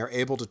action, and they're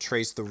able to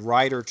trace the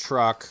Ryder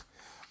truck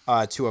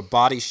to a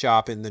body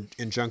shop in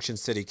Junction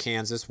City,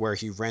 Kansas, where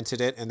he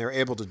rented it. And they're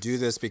able to do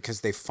this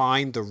because they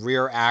find the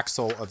rear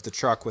axle of the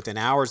truck within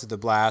hours of the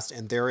blast,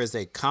 and there is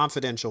a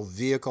confidential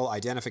vehicle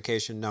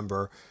identification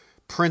number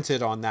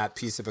printed on that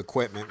piece of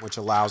equipment, which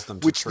allows them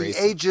to trace it. Which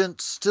the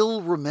agent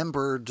still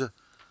remembered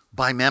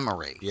by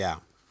memory. Yeah.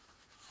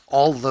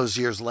 All those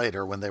years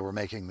later, when they were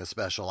making the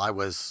special, I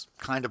was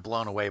kind of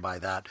blown away by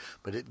that.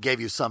 But it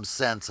gave you some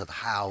sense of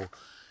how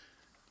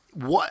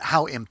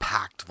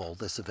impactful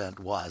this event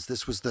was.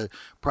 This was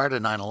prior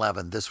to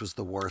 9/11. This was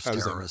the worst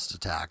terrorist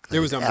attack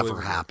that ever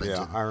happened.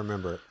 Yeah, I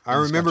remember it. I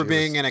remember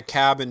being in a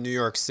cab in New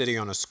York City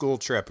on a school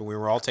trip, and we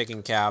were all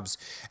taking cabs.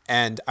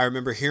 And I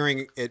remember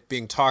hearing it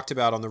being talked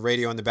about on the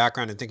radio in the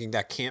background and thinking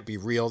that can't be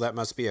real. That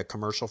must be a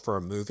commercial for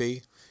a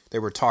movie. They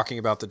were talking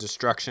about the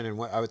destruction, and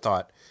what I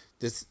thought.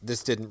 This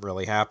didn't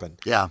really happen.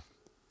 Yeah.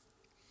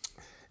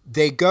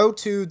 They go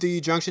to the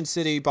Junction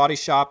City body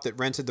shop that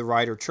rented the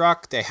Ryder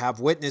truck. They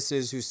have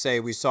witnesses who say,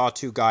 we saw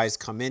 2 guys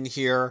come in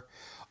here.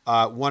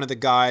 One of the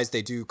guys,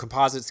 they do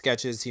composite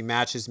sketches. He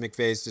matches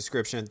McVeigh's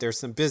description. There's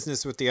some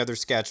business with the other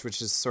sketch,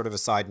 which is sort of a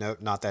side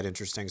note, not that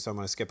interesting, so I'm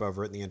going to skip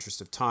over it in the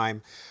interest of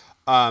time.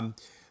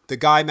 The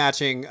guy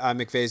matching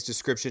McVeigh's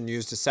description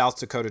used a South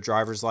Dakota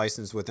driver's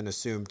license with an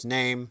assumed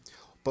name.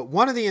 But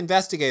one of the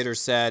investigators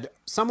said,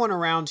 someone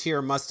around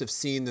here must have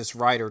seen this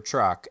Ryder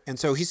truck. And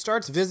so he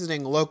starts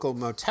visiting local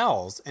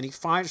motels, and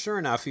sure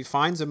enough, he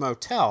finds a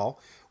motel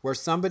where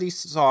somebody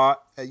saw,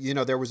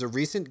 there was a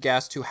recent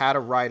guest who had a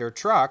Ryder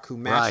truck who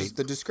matches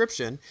the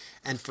description.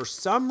 And for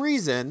some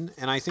reason,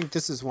 and I think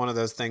this is one of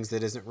those things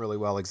that isn't really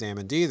well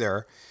examined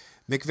either,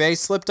 McVeigh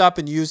slipped up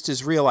and used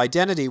his real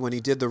identity when he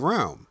did the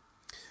room.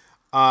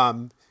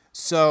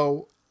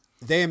 So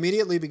they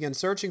immediately begin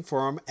searching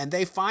for him, and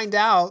they find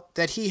out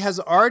that he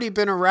has already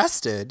been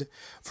arrested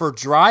for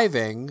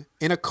driving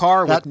in a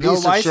car with no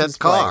license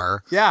plate.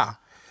 Car. Yeah.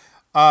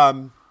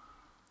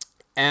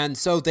 And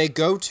so they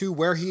go to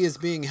where he is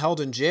being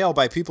held in jail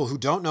by people who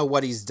don't know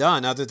what he's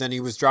done other than he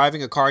was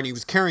driving a car and he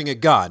was carrying a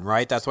gun,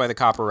 right? That's why the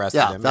cop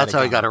arrested him. Yeah, that's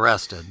how he got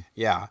arrested.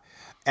 Yeah.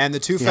 And the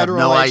two he federal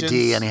had no agents...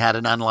 ID and he had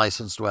an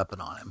unlicensed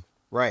weapon on him.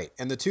 Right.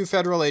 And the two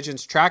federal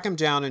agents track him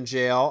down in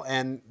jail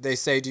and they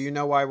say, do you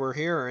know why we're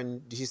here?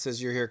 And he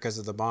says, you're here because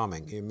of the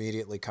bombing. He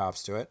immediately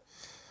cops to it.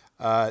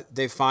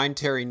 They find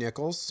Terry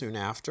Nichols soon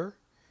after.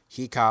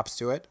 He cops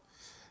to it.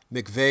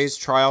 McVeigh's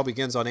trial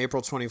begins on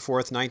April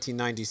 24th,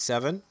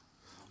 1997.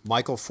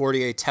 Michael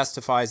Fortier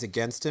testifies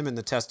against him, and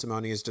the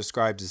testimony is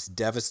described as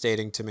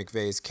devastating to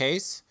McVeigh's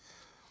case.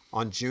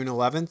 On June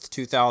 11th,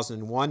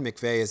 2001,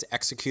 McVeigh is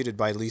executed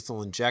by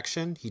lethal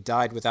injection. He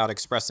died without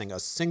expressing a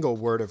single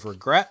word of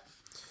regret.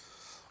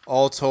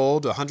 All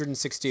told,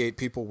 168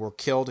 people were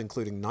killed,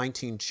 including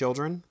 19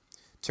 children.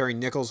 Terry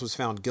Nichols was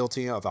found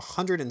guilty of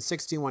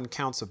 161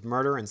 counts of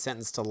murder and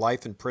sentenced to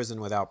life in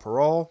prison without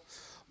parole.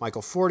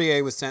 Michael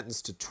Fortier was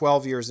sentenced to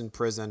 12 years in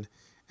prison,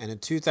 and in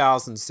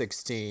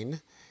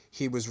 2016,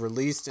 he was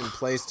released and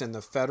placed in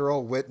the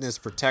Federal Witness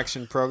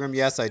Protection Program.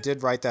 Yes, I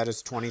did write that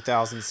as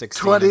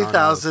 2016.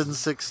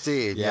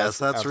 2016. Yes,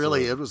 that's absolutely.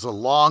 Really, it was a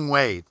long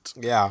wait.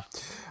 Yeah.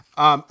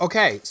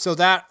 Okay, so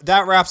that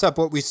wraps up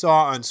what we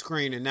saw on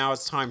screen, and now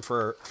it's time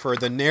for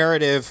the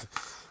narrative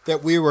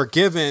that we were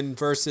given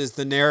versus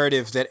the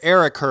narrative that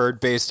Eric heard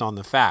based on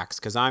the facts,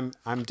 because I'm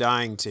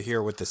dying to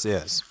hear what this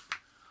is.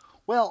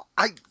 Well,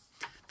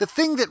 the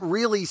thing that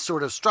really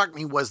sort of struck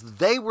me was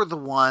they were the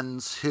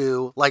ones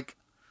who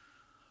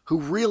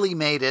really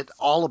made it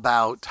all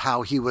about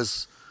how he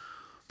was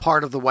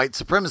part of the white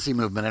supremacy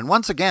movement. And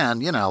once again,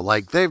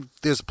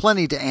 there's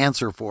plenty to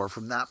answer for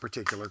from that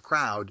particular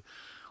crowd.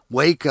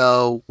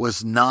 Waco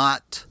was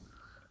not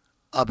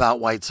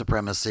about white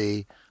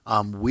supremacy.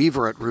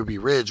 Weaver at Ruby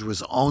Ridge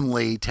was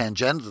only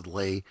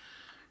tangentially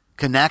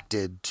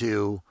connected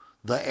to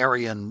the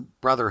Aryan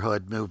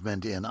Brotherhood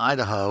movement in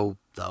Idaho,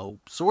 though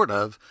sort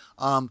of.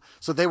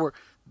 So they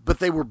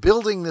were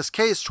building this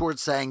case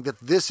towards saying that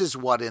this is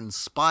what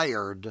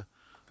inspired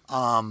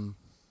Timothy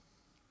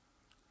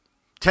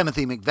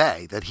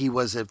McVeigh, that he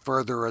was a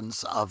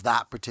furtherance of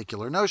that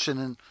particular notion.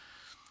 And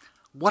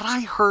what I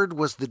heard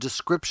was the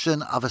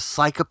description of a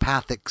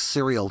psychopathic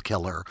serial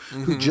killer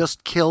who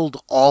just killed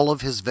all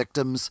of his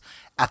victims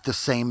at the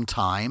same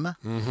time.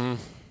 Mm-hmm.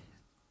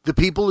 The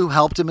people who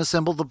helped him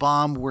assemble the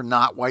bomb were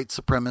not white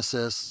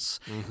supremacists.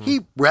 Mm-hmm.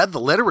 He read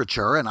the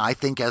literature, and I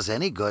think as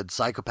any good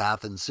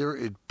psychopath and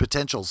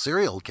potential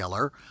serial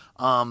killer,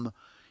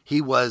 he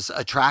was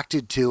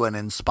attracted to and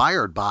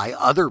inspired by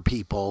other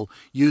people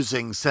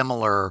using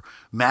similar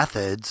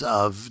methods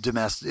of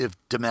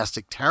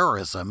domestic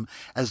terrorism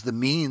as the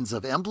means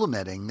of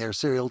implementing their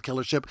serial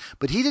killership.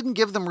 But he didn't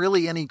give them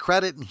really any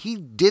credit, and he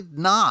did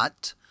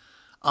not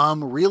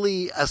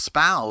really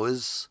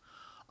espouse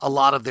a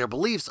lot of their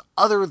beliefs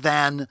other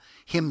than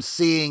him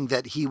seeing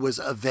that he was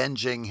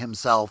avenging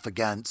himself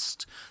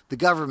against the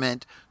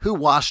government who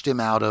washed him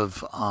out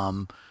of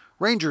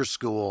Ranger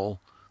School,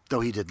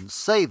 though he didn't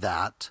say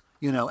that,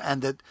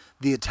 and that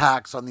the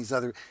attacks on these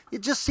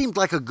it just seemed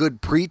like a good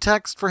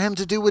pretext for him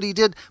to do what he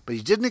did, but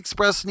he didn't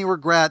express any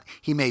regret.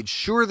 He made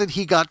sure that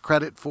he got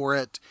credit for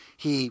it.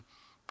 He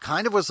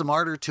kind of was a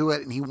martyr to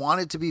it, and he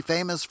wanted to be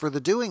famous for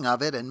the doing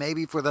of it, and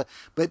maybe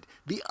but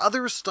the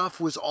other stuff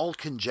was all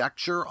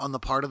conjecture on the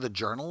part of the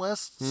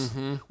journalists,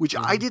 which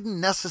I didn't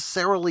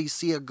necessarily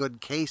see a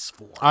good case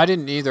for. I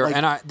didn't either,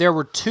 and there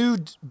were two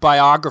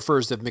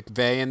biographers of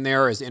McVeigh in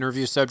there as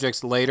interview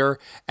subjects later,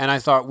 and I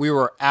thought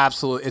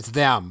it's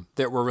them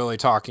that we're really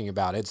talking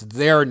about. It's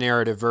their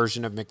narrative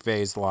version of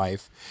McVeigh's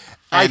life.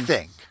 And I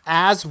think.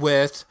 As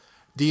with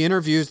the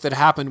interviews that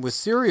happened with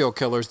serial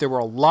killers, there were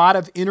a lot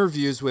of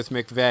interviews with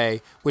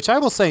McVeigh, which I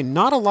will say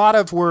not a lot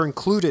of were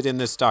included in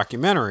this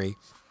documentary.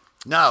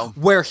 No.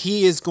 Where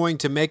he is going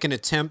to make an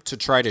attempt to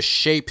try to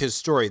shape his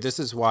story. This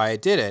is why I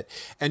did it.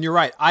 And you're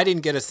right. I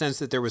didn't get a sense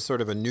that there was sort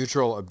of a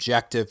neutral,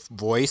 objective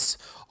voice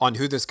on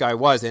who this guy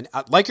was. And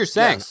like you're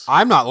saying, yes.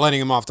 I'm not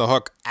letting him off the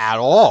hook at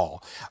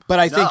all. But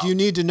I think you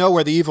need to know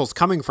where the evil's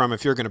coming from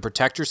if you're going to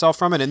protect yourself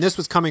from it. And this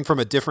was coming from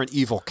a different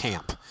evil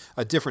camp,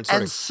 a different sort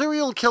of... And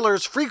serial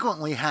killers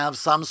frequently have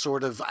some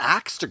sort of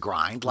axe to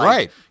grind.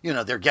 Like,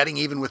 right. They're getting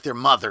even with their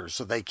mothers,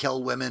 so they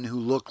kill women who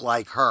look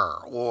like her.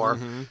 Or,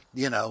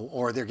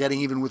 or they're getting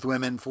even with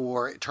women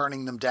for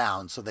turning them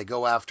down, so they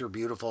go after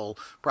beautiful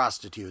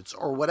prostitutes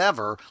or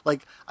whatever.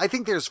 Like, I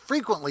think there's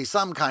frequently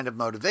some kind of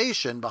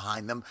motivation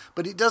behind them,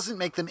 but it doesn't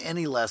make them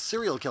any less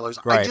serial killers.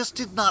 Right. I just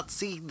did not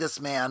see this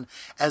man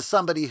as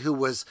somebody who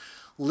was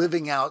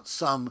living out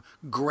some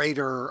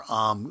greater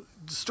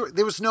story.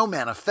 There was no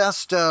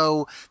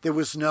manifesto. There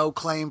was no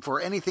claim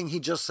for anything. He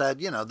just said,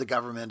 the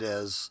government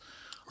is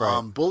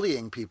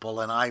bullying people,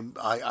 and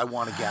I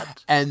want to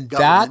get and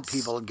government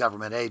people and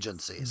government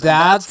agencies.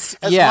 That's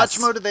as much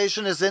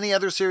motivation as any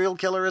other serial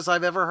killer as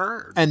I've ever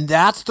heard. And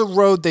that's the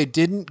road they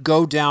didn't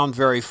go down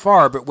very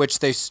far, but which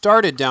they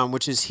started down,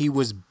 which is he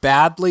was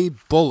badly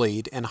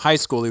bullied in high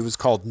school. He was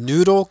called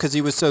Noodle because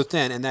he was so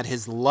thin, and that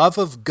his love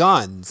of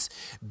guns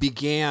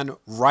began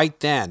right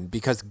then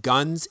because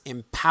guns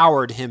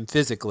empowered him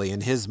physically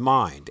in his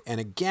mind.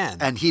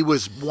 And he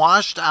was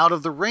washed out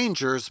of the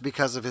Rangers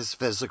because of his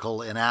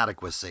physical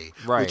inadequacy.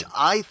 Right. Which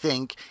I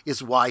think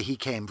is why he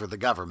came for the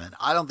government.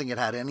 I don't think it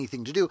had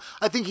anything to do.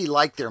 I think he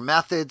liked their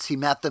methods. He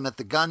met them at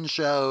the gun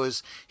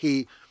shows.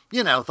 He,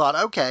 thought,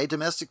 okay,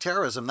 domestic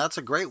terrorism, that's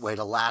a great way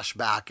to lash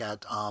back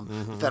at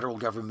federal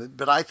government.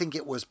 But I think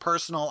it was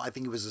personal. I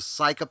think he was a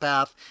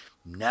psychopath.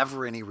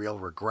 Never any real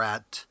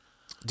regret.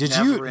 Do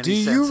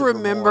you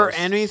remember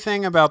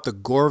anything about the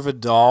Gore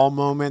Vidal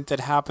moment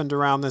that happened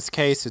around this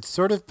case? It's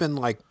sort of been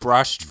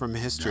brushed from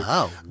history.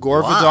 No.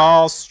 Gore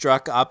Vidal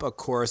struck up a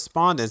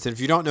correspondence. And if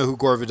you don't know who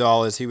Gore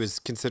Vidal is, he was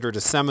considered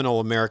a seminal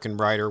American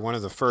writer, one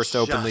of the first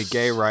openly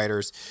gay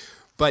writers.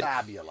 But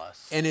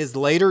fabulous. In his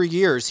later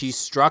years, he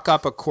struck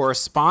up a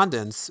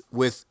correspondence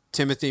with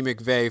Timothy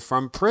McVeigh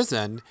from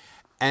prison,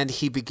 and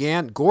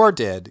Gore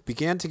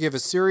began to give a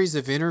series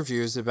of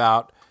interviews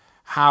about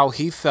how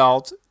he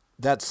felt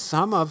that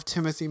some of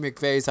Timothy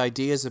McVeigh's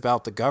ideas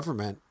about the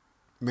government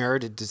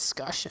merited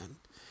discussion.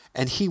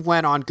 And he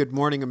went on Good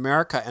Morning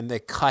America and they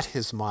cut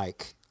his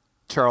mic.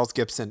 Charles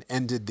Gibson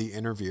ended the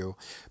interview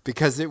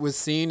because it was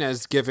seen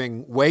as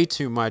giving way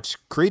too much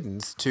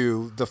credence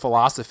to the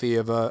philosophy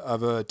of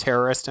a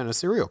terrorist and a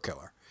serial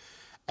killer.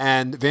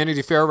 And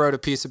Vanity Fair wrote a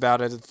piece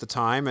about it at the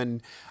time,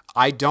 and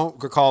I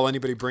don't recall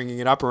anybody bringing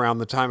it up around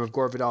the time of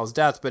Gore Vidal's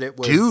death, but it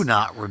was... Do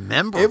not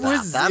remember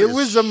that. It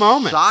was a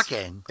moment.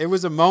 Shocking. It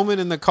was a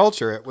moment in the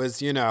culture. It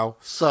was,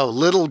 So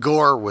little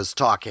Gore was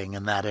talking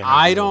in that interview.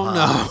 I don't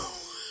know.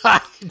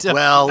 I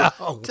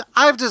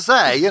have to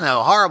say,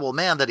 horrible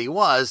man that he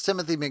was,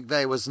 Timothy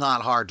McVeigh was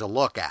not hard to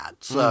look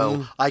at.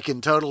 So I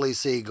can totally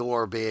see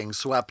Gore being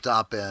swept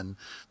up in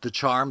the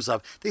charms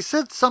of... They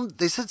said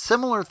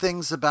similar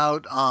things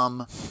about...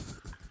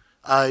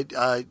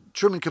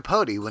 Truman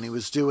Capote when he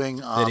was doing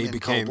in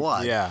Cold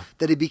Blood,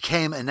 that he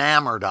became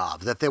enamored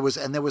of, that there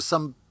was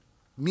some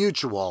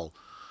mutual,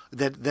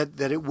 that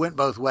it went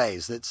both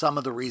ways, that some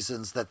of the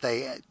reasons that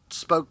they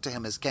spoke to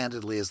him as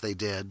candidly as they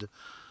did,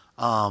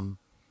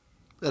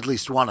 at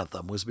least one of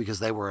them, was because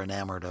they were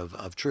enamored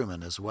of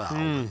Truman as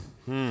well.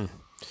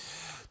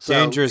 So,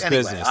 dangerous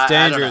business.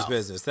 Dangerous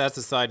business. That's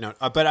a side note.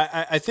 But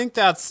I think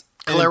that's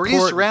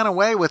Clarice ran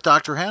away with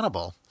Dr.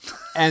 Hannibal.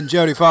 And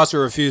Jodie Foster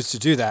refused to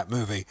do that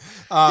movie.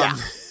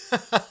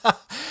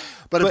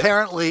 But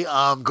apparently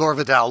Gore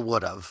Vidal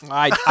would have.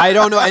 I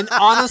don't know. And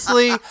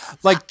honestly,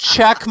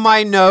 check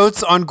my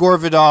notes on Gore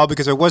Vidal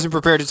because I wasn't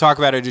prepared to talk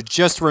about it. I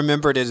just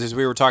remembered it as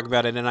we were talking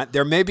about it. And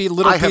there may be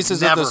little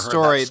pieces of the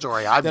story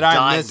that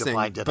I'm missing.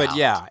 But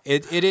yeah,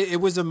 it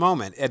was a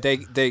moment.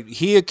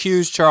 He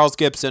accused Charles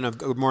Gibson of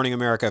Good Morning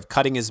America of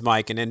cutting his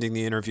mic and ending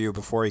the interview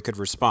before he could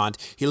respond.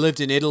 He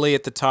lived in Italy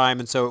at the time,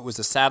 and so it was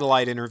a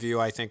satellite interview,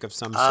 I think, of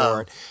some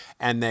sort.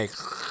 And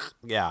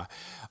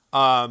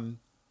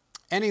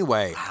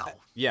anyway, wow.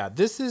 Yeah,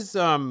 this was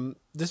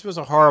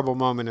a horrible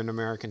moment in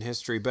American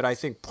history, but I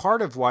think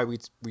part of why we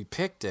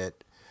picked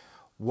it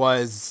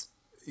was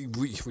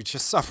we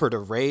just suffered a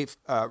raid,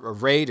 on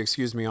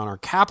our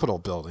Capitol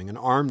building, an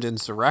armed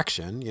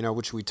insurrection,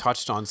 which we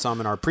touched on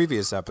some in our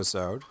previous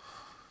episode.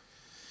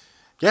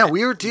 Yeah,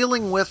 we are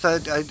dealing with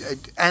and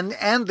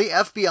the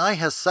FBI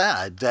has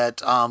said that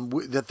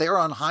that they're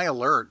on high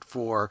alert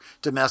for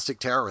domestic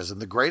terrorism.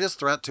 The greatest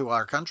threat to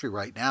our country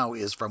right now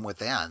is from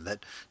within.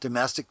 That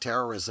domestic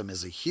terrorism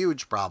is a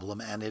huge problem,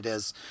 and it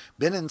has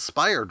been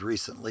inspired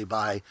recently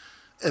by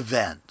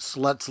events.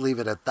 Let's leave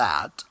it at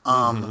that.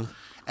 And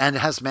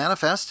has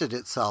manifested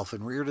itself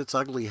and reared its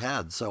ugly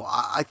head. So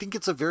I think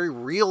it's a very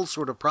real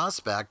sort of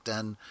prospect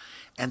and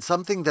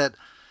something that.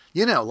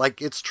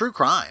 It's true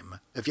crime,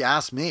 if you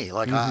ask me.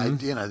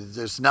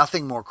 There's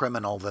nothing more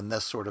criminal than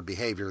this sort of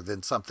behavior,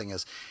 than something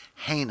as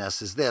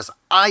heinous as this.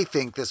 I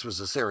think this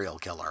was a serial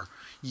killer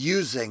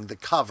using the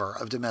cover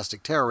of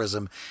domestic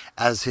terrorism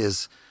as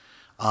his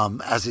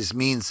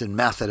means and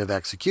method of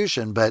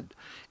execution. But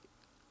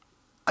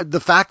the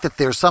fact that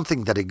there's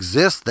something that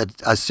exists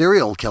that a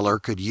serial killer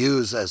could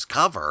use as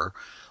cover,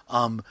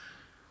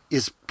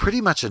 is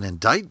pretty much an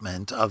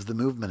indictment of the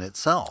movement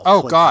itself.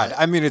 Oh, God.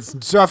 I mean, it's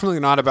definitely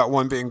not about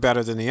one being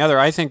better than the other.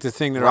 I think the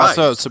thing that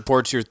also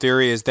supports your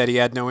theory is that he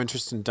had no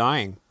interest in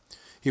dying.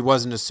 He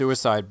wasn't a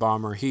suicide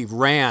bomber. He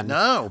ran.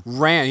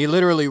 He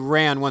literally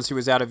ran once he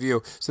was out of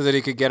view so that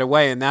he could get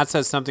away. And that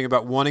says something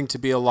about wanting to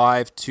be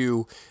alive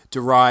to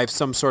derive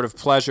some sort of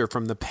pleasure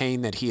from the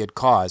pain that he had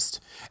caused.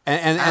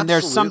 And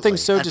there's something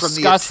so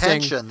disgusting. From the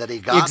attention that he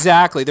got.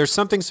 Exactly. There's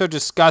something so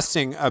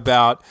disgusting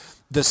about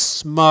the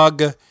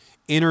smug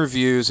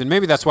interviews, and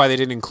maybe that's why they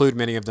didn't include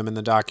many of them in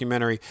the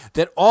documentary,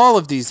 that all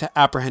of these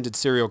apprehended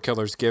serial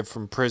killers give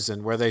from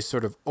prison, where they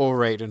sort of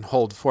orate and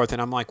hold forth.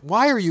 And I'm like,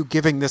 why are you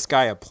giving this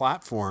guy a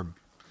platform?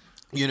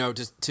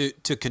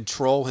 to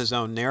control his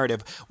own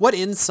narrative. What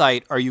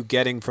insight are you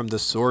getting from the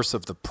source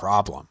of the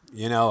problem?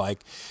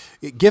 Like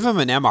give him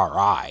an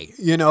MRI,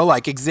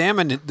 like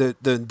examine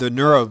the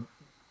neuro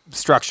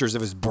structures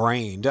of his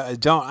brain. I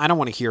don't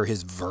want to hear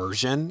his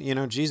version,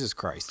 Jesus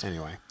Christ.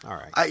 Anyway. All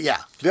right. Yeah,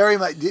 very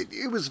much.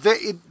 It was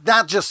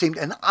that just seemed,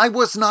 and I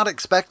was not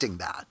expecting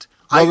that.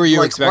 What were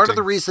you expecting? Part of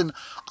the reason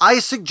I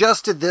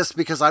suggested this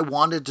because I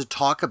wanted to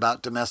talk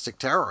about domestic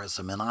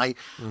terrorism, and I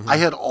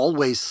had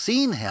always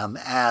seen him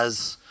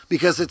as,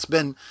 because it's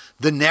been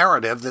the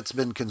narrative that's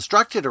been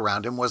constructed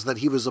around him was that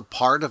he was a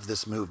part of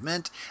this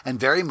movement and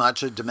very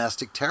much a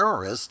domestic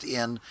terrorist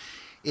in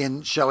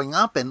showing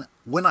up. And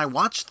when I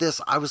watched this,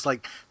 I was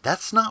like,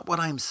 that's not what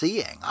I'm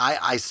seeing.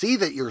 I see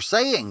that you're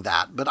saying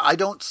that, but I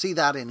don't see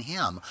that in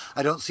him.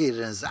 I don't see it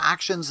in his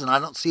actions, and I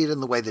don't see it in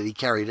the way that he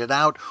carried it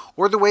out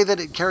or the way that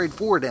it carried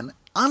forward. And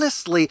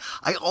honestly,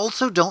 I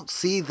also don't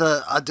see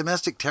the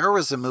domestic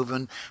terrorism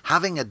movement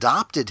having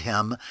adopted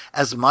him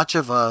as much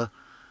of a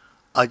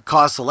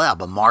cause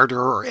célèbre, a martyr,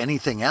 or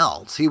anything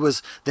else.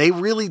 They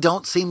really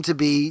don't seem to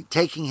be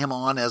taking him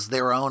on as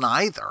their own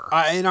either.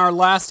 In our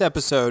last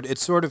episode, it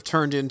sort of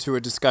turned into a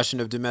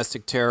discussion of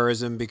domestic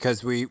terrorism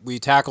because we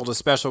tackled a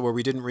special where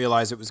we didn't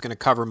realize it was going to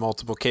cover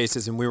multiple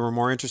cases, and we were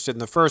more interested in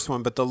the first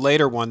one. But the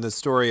later one, the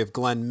story of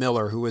Glenn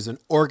Miller, who was an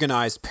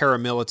organized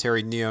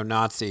paramilitary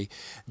neo-Nazi,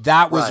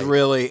 that was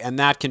really, and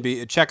that can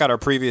be, check out our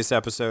previous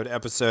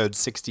episode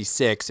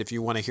 66, if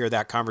you want to hear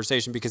that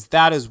conversation, because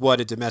that is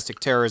what a domestic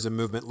terrorism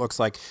movement looks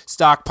like.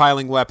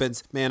 Stockpiling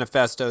weapons,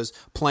 manifestos,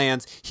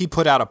 plans. He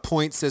put out a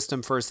point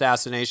system for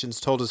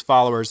assassinations, told his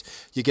followers,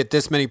 you get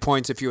this many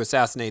points if you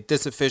assassinate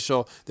this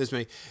official, this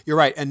many. You're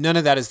right, and none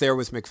of that is there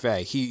with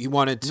McVeigh. He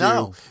wanted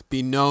to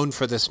be known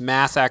for this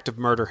mass act of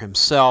murder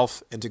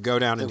himself and to go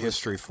down in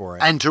history for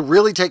it. And to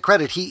really take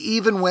credit, he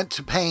even went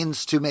to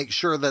pains to make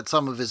sure that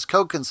some of his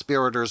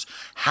co-conspirators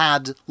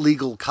had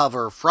legal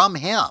cover from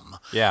him.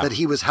 Yeah. That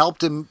he was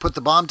helped him put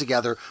the bomb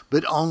together,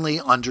 but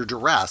only under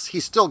duress. He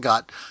still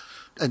got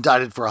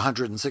indicted for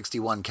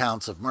 161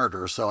 counts of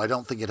murder, so I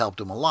don't think it helped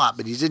him a lot,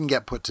 but he didn't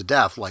get put to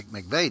death like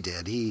McVeigh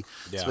did. He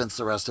spends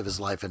the rest of his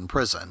life in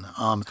prison.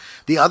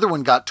 The other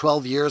one got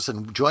 12 years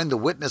and joined the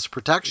witness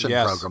protection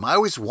program. I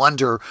always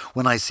wonder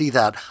when I see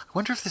that, I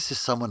wonder if this is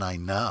someone I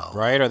know.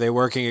 Right? Are they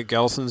working at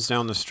Gelson's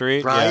down the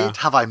street? Right? Yeah.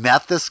 Have I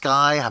met this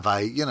guy? Have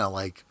I,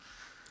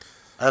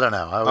 I don't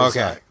know.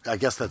 I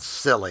guess that's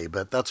silly,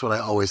 but that's what I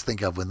always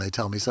think of when they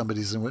tell me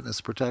somebody's in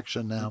witness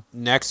protection now.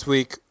 Next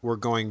week, we're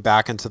going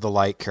back into the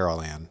light,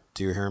 Carol Ann.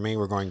 Do you hear me?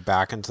 We're going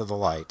back into the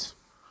light.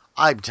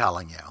 I'm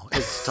telling you,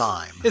 it's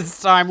time.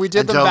 It's time. We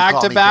did them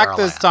back to back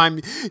this time.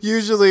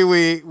 Usually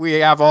we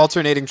have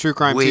alternating True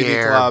Crime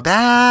TV Club. We're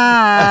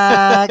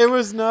back. It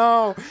was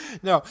no.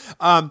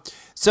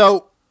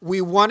 So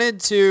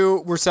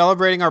we're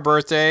celebrating our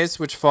birthdays,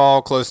 which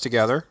fall close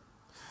together.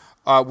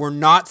 We're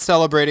not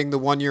celebrating the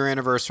 1-year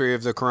anniversary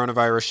of the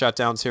coronavirus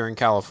shutdowns here in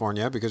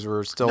California because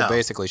we're still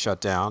basically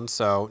shut down.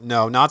 So,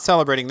 no, not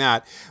celebrating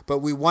that. But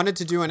we wanted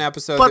to do an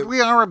episode. But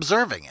we are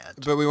observing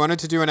it. But we wanted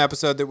to do an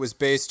episode that was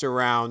based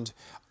around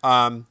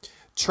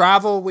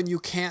travel when you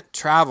can't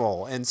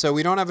travel. And so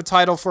we don't have a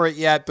title for it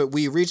yet, but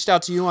we reached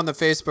out to you on the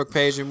Facebook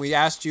page and we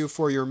asked you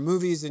for your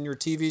movies and your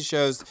TV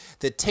shows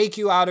that take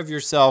you out of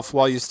yourself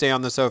while you stay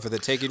on the sofa,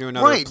 that take you to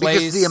another place. Right,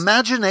 because the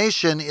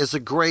imagination is a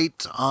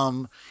great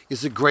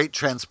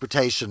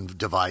transportation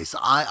device.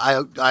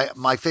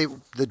 My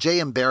favorite, the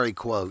J.M. Barrie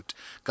quote,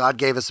 "God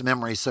gave us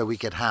memory so we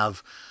could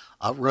have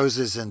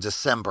roses in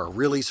December,"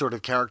 really sort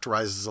of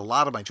characterizes a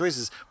lot of my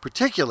choices,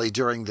 particularly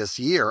during this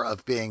year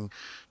of being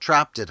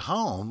trapped at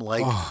home.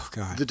 Like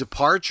the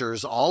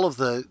departures, all of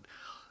the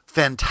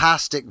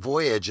fantastic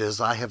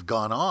voyages I have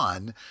gone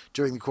on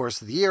during the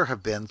course of the year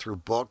have been through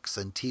books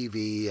and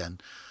TV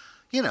and,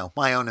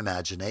 my own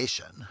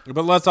imagination.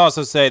 But let's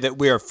also say that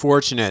we are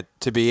fortunate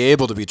to be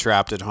able to be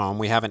trapped at home.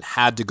 We haven't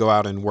had to go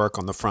out and work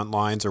on the front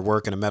lines or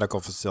work in a medical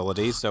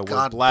facility. So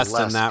we're blessed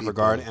in that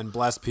regard, and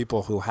blessed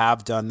people who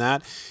have done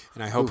that.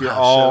 And I hope you're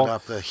all showed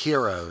up, the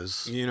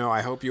heroes.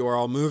 I hope you are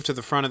all moved to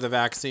the front of the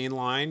vaccine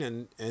line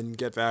and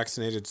get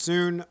vaccinated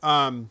soon.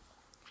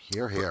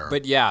 Hear, hear.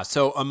 But yeah,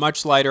 so a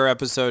much lighter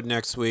episode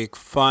next week.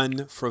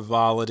 Fun,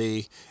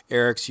 frivolity,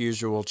 Eric's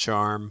usual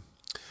charm.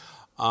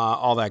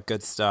 All that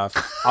good stuff.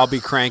 I'll be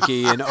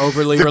cranky and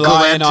overly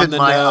reliant on the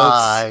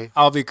notes.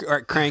 I'll be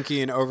cranky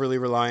and overly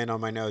reliant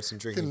on my notes and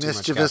drinking too much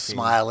caffeine. The mischievous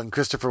smile, and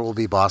Christopher will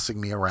be bossing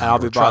me around. I'll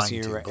be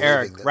bossing you around.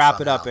 Eric,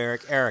 wrap it up,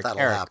 Eric. Eric,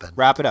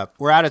 wrap it up.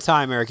 We're out of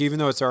time, Eric. Even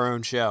though it's our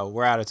own show,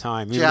 we're out of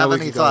time. Do you have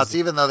any thoughts,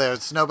 even though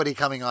there's nobody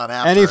coming on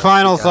after? Any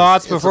final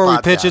thoughts before we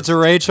pitch it to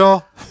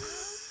Rachel?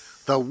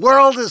 The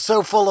world is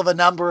so full of a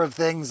number of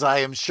things. I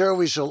am sure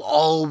we shall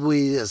all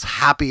be as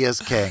happy as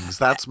kings.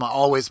 That's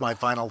always my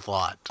final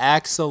thought.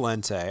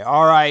 Excelente.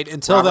 All right.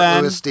 Until then.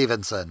 Robert Louis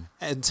Stevenson.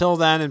 Until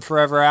then and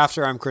forever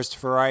after, I'm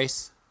Christopher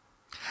Rice.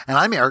 And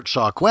I'm Eric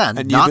Shaw Quinn,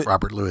 not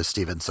Robert Louis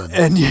Stevenson.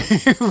 And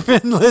you've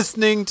been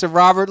listening to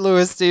Robert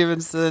Louis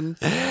Stevenson.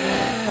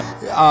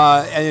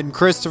 and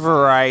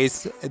Christopher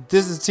Rice.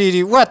 This is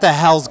TD. What the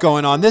hell's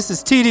going on? This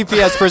is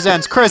TDPS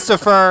Presents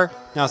Christopher.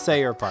 Now say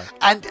your part.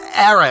 And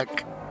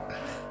Eric.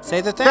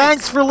 Say the thanks.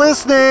 Thanks for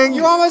listening.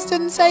 You almost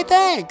didn't say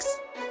thanks.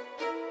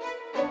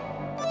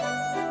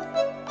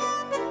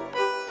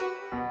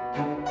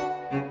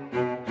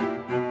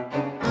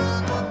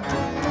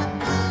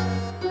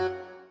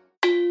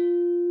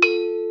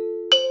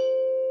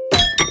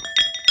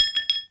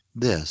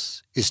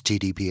 This is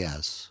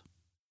TDPS.